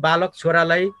 आफ्नो बालक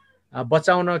छोरालाई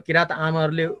बचाउन किराँत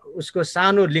आमाहरूले उसको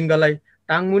सानो लिङ्गलाई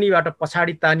टाङमुनिबाट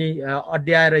पछाडि तानी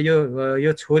अड्याएर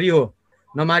यो छोरी हो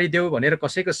नमारिदेऊ भनेर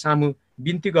कसैको सामु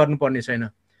बिन्ती गर्नुपर्ने छैन।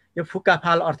 यो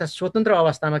फुक्काफाल अर्थात् स्वतन्त्र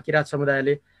अवस्थामा किराँत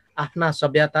समुदायले आफ्ना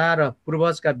सभ्यता र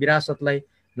पूर्वजका विरासतलाई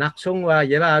नाक्छौङ वा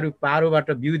येवाहरू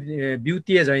पारोबाट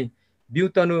बिउतिए झैँ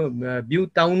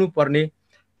बिउताउनु पर्ने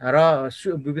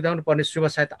शुभ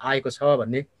सायद आएको छ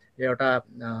भन्ने एउटा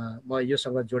म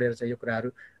योसँग जोडेर चाहिँ यो कुराहरू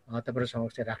तपाईँहरू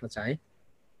समक्ष राख्न चाहेँ।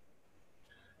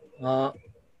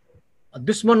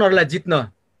 दुश्मनहरूलाई जित्न,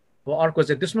 अर्को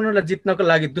चाहिँ दुश्मनहरूलाई जित्नको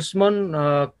लागि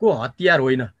दुश्मनको हतियार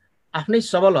होइन, आफ्नै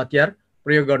सबल हतियार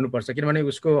प्रयोग गर्नुपर्छ। किनभने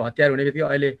उसको हतियार हुने बित्तिकै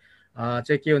अहिले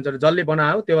चाहिँ के हुन्छ, जसले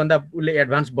बनायो त्योभन्दा उसले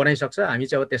एडभान्स बनाइसक्छ, हामी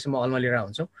चाहिँ अब त्यसमा अल्मलिएर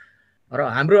हुन्छौँ र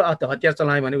हाम्रो हतियार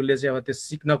चलायो भने उसले चाहिँ अब त्यो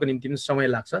सिक्नको निम्ति पनि समय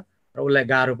लाग्छ र उसलाई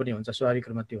गाह्रो पनि हुन्छ, स्वाभाविक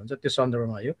रूपमा त्यो हुन्छ। त्यो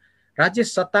सन्दर्भमा यो राज्य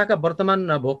सत्ताका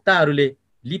वर्तमान भोक्ताहरूले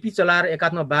लिपि चलाएर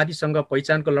एकात्मवादीसँग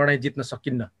पहिचानको लडाइँ जित्न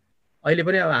सकिन्न। अहिले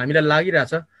पनि अब हामीलाई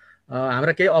लागिरहेछ,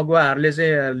 हाम्रा केही अगुवाहरूले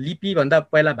चाहिँ लिपिभन्दा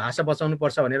पहिला भाषा बचाउनु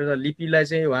पर्छ भनेर लिपिलाई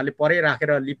चाहिँ उहाँले परै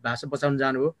राखेर भाषा बचाउन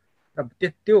जानुभयो र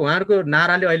त्यो उहाँहरूको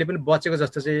नाराले अहिले पनि बचेको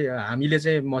जस्तो चाहिँ हामीले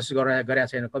चाहिँ महसुस गरेका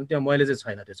छैन, कम्तीमा मैले चाहिँ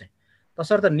छैन। त्यो चाहिँ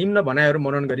तसर्थ निम्न भनाइहरू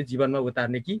मनन गरी जीवनमा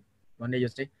उतार्ने कि भन्ने यो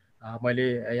चाहिँ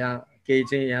मैले यहाँ केही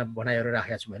चाहिँ यहाँ भनाइहरू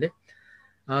राखेको छु। मैले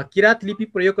किराँत लिपि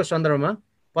प्रयोगको सन्दर्भमा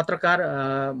पत्रकार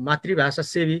मातृभाषा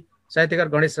सेवी साहित्यकार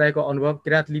गणेश राईको अनुभव,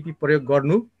 किराँत लिपि प्रयोग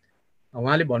गर्नु,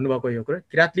 उहाँले भन्नुभएको यो कुरा,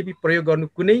 किराँत लिपि प्रयोग गर्नु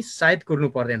कुनै साइत कुर्नु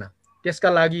पर्दैन, त्यसका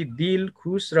लागि दिल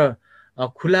खुस र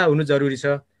खुला हुनु जरुरी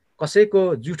छ।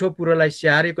 कसैको जुठो पुरोलाई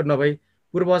स्याहारेको नभई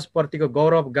पूर्वजप्रतिको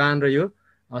गौरव गान र यो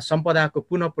सम्पदाको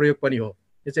पुनः प्रयोग पनि हो।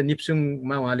 यो चाहिँ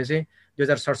निप्सुङमा उहाँले चाहिँ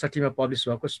 2067 मा पब्लिस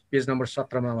भएको पेज नम्बर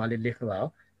 17 मा उहाँले लेख्नुभयो,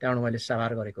 त्यहाँबाट मैले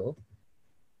साभार गरेको हो।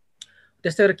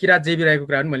 त्यस्तै गरेर किराँत जेबी राईको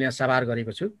कुरा पनि मैले यहाँ साभार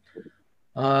गरेको छु।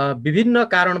 विभिन्न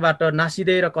कारणबाट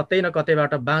नासिँदै र कतै न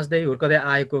कतैबाट बाँच्दै हुर्कदै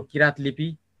आएको किराँत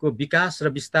लिपिको विकास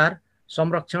र विस्तार,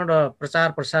 संरक्षण र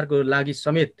प्रचार प्रसारको लागि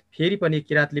समेत फेरि पनि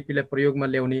किराँत लिपिलाई प्रयोगमा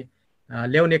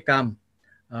ल्याउने काम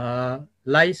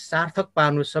लाई सार्थक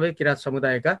पार्नु सबै किराँत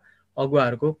समुदायका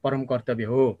अगुवाहरूको परम कर्तव्य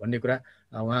हो भन्ने कुरा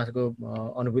उहाँको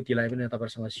अनुभूतिलाई पनि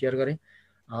तपाईँहरूसँग सेयर गरेँ।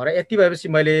 र यति भएपछि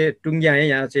मैले टुङ्ग्याएँ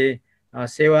यहाँ चाहिँ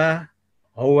सेवा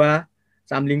हौवा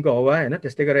चाम्लिङको हौवा होइन,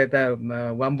 त्यस्तै गरेर यता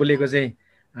वाम्बुलेको चाहिँ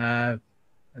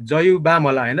जयुबाम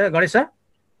होला होइन गणेश सर,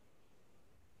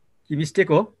 कि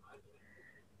मिस्टेक हो?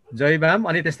 जयुबाम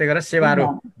अनि त्यस्तै गरेर सेवारो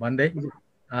भन्दै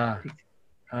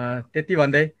त्यति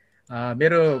भन्दै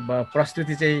मेरो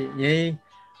प्रस्तुति चाहिँ यहीँ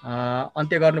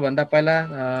अन्त्य गर्नुभन्दा पहिला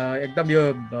एकदम यो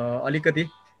अलिकति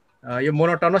यो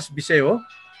मोनोटोनस विषय हो,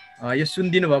 यो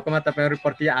सुनिदिनु भएकोमा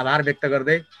तपाईँहरूप्रति आभार व्यक्त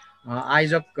गर्दै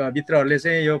आयोजक मित्रहरूले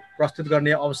चाहिँ यो प्रस्तुत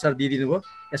गर्ने अवसर दिइदिनु भयो,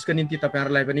 यसको निम्ति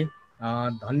तपाईँहरूलाई पनि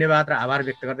धन्यवाद र आभार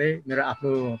व्यक्त गर्दै मेरो आफ्नो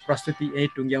प्रस्तुति यहीँ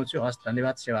टुङ्ग्याउँछु। हस्,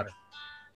 धन्यवाद, सेवा।